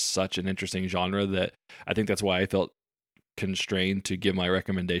is just such an interesting genre that I think that's why I felt constrained to give my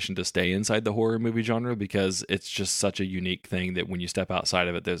recommendation to stay inside the horror movie genre, because it's just such a unique thing that when you step outside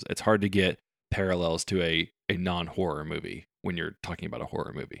of it, it's hard to get parallels to a non-horror movie when you're talking about a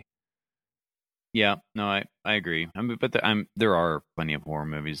horror movie. Yeah, no, I agree. But there are plenty of horror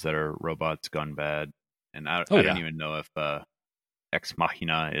movies that are robots gone bad, and I don't even know if Ex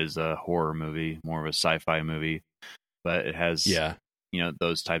Machina is a horror movie, more of a sci-fi movie, but it has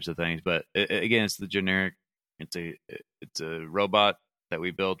those types of things. But again, it's the generic. It's a robot that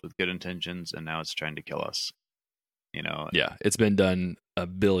we built with good intentions, and now it's trying to kill us. Yeah, it's been done a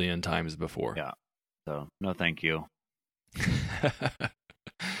billion times before. Yeah, so no, thank you.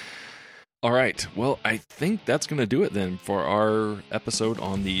 All right. Well, I think that's going to do it then for our episode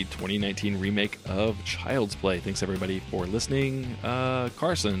on the 2019 remake of Child's Play. Thanks, everybody, for listening.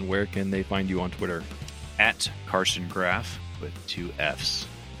 Carson, where can they find you on Twitter? At Carson Graff with 2 Fs.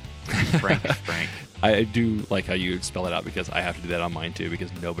 Frank. I do like how you spell it out, because I have to do that on mine too,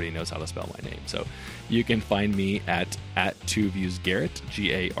 because nobody knows how to spell my name. So you can find me at 2viewsgarrett,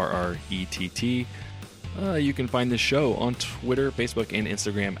 Garrett. You can find the show on Twitter, Facebook, and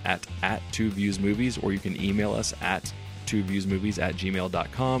Instagram at 2viewsmovies, or you can email us at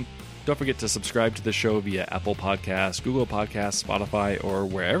 2viewsmovies@gmail.com. Don't forget to subscribe to the show via Apple Podcasts, Google Podcasts, Spotify, or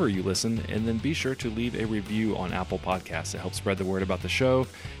wherever you listen. And then be sure to leave a review on Apple Podcasts. It helps spread the word about the show.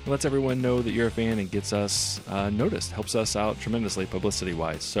 It lets everyone know that you're a fan and gets us noticed. Helps us out tremendously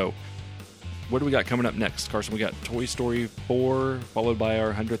publicity-wise. So what do we got coming up next, Carson? We got Toy Story 4, followed by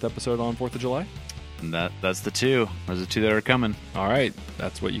our 100th episode on 4th of July. And that's the 2. Those are the 2 that are coming. All right.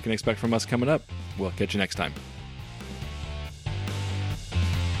 That's what you can expect from us coming up. We'll catch you next time.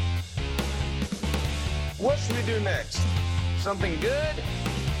 What should we do next? Something good?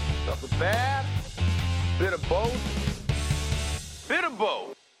 Something bad? Bit of both? Bit of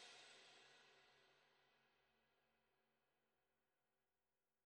both.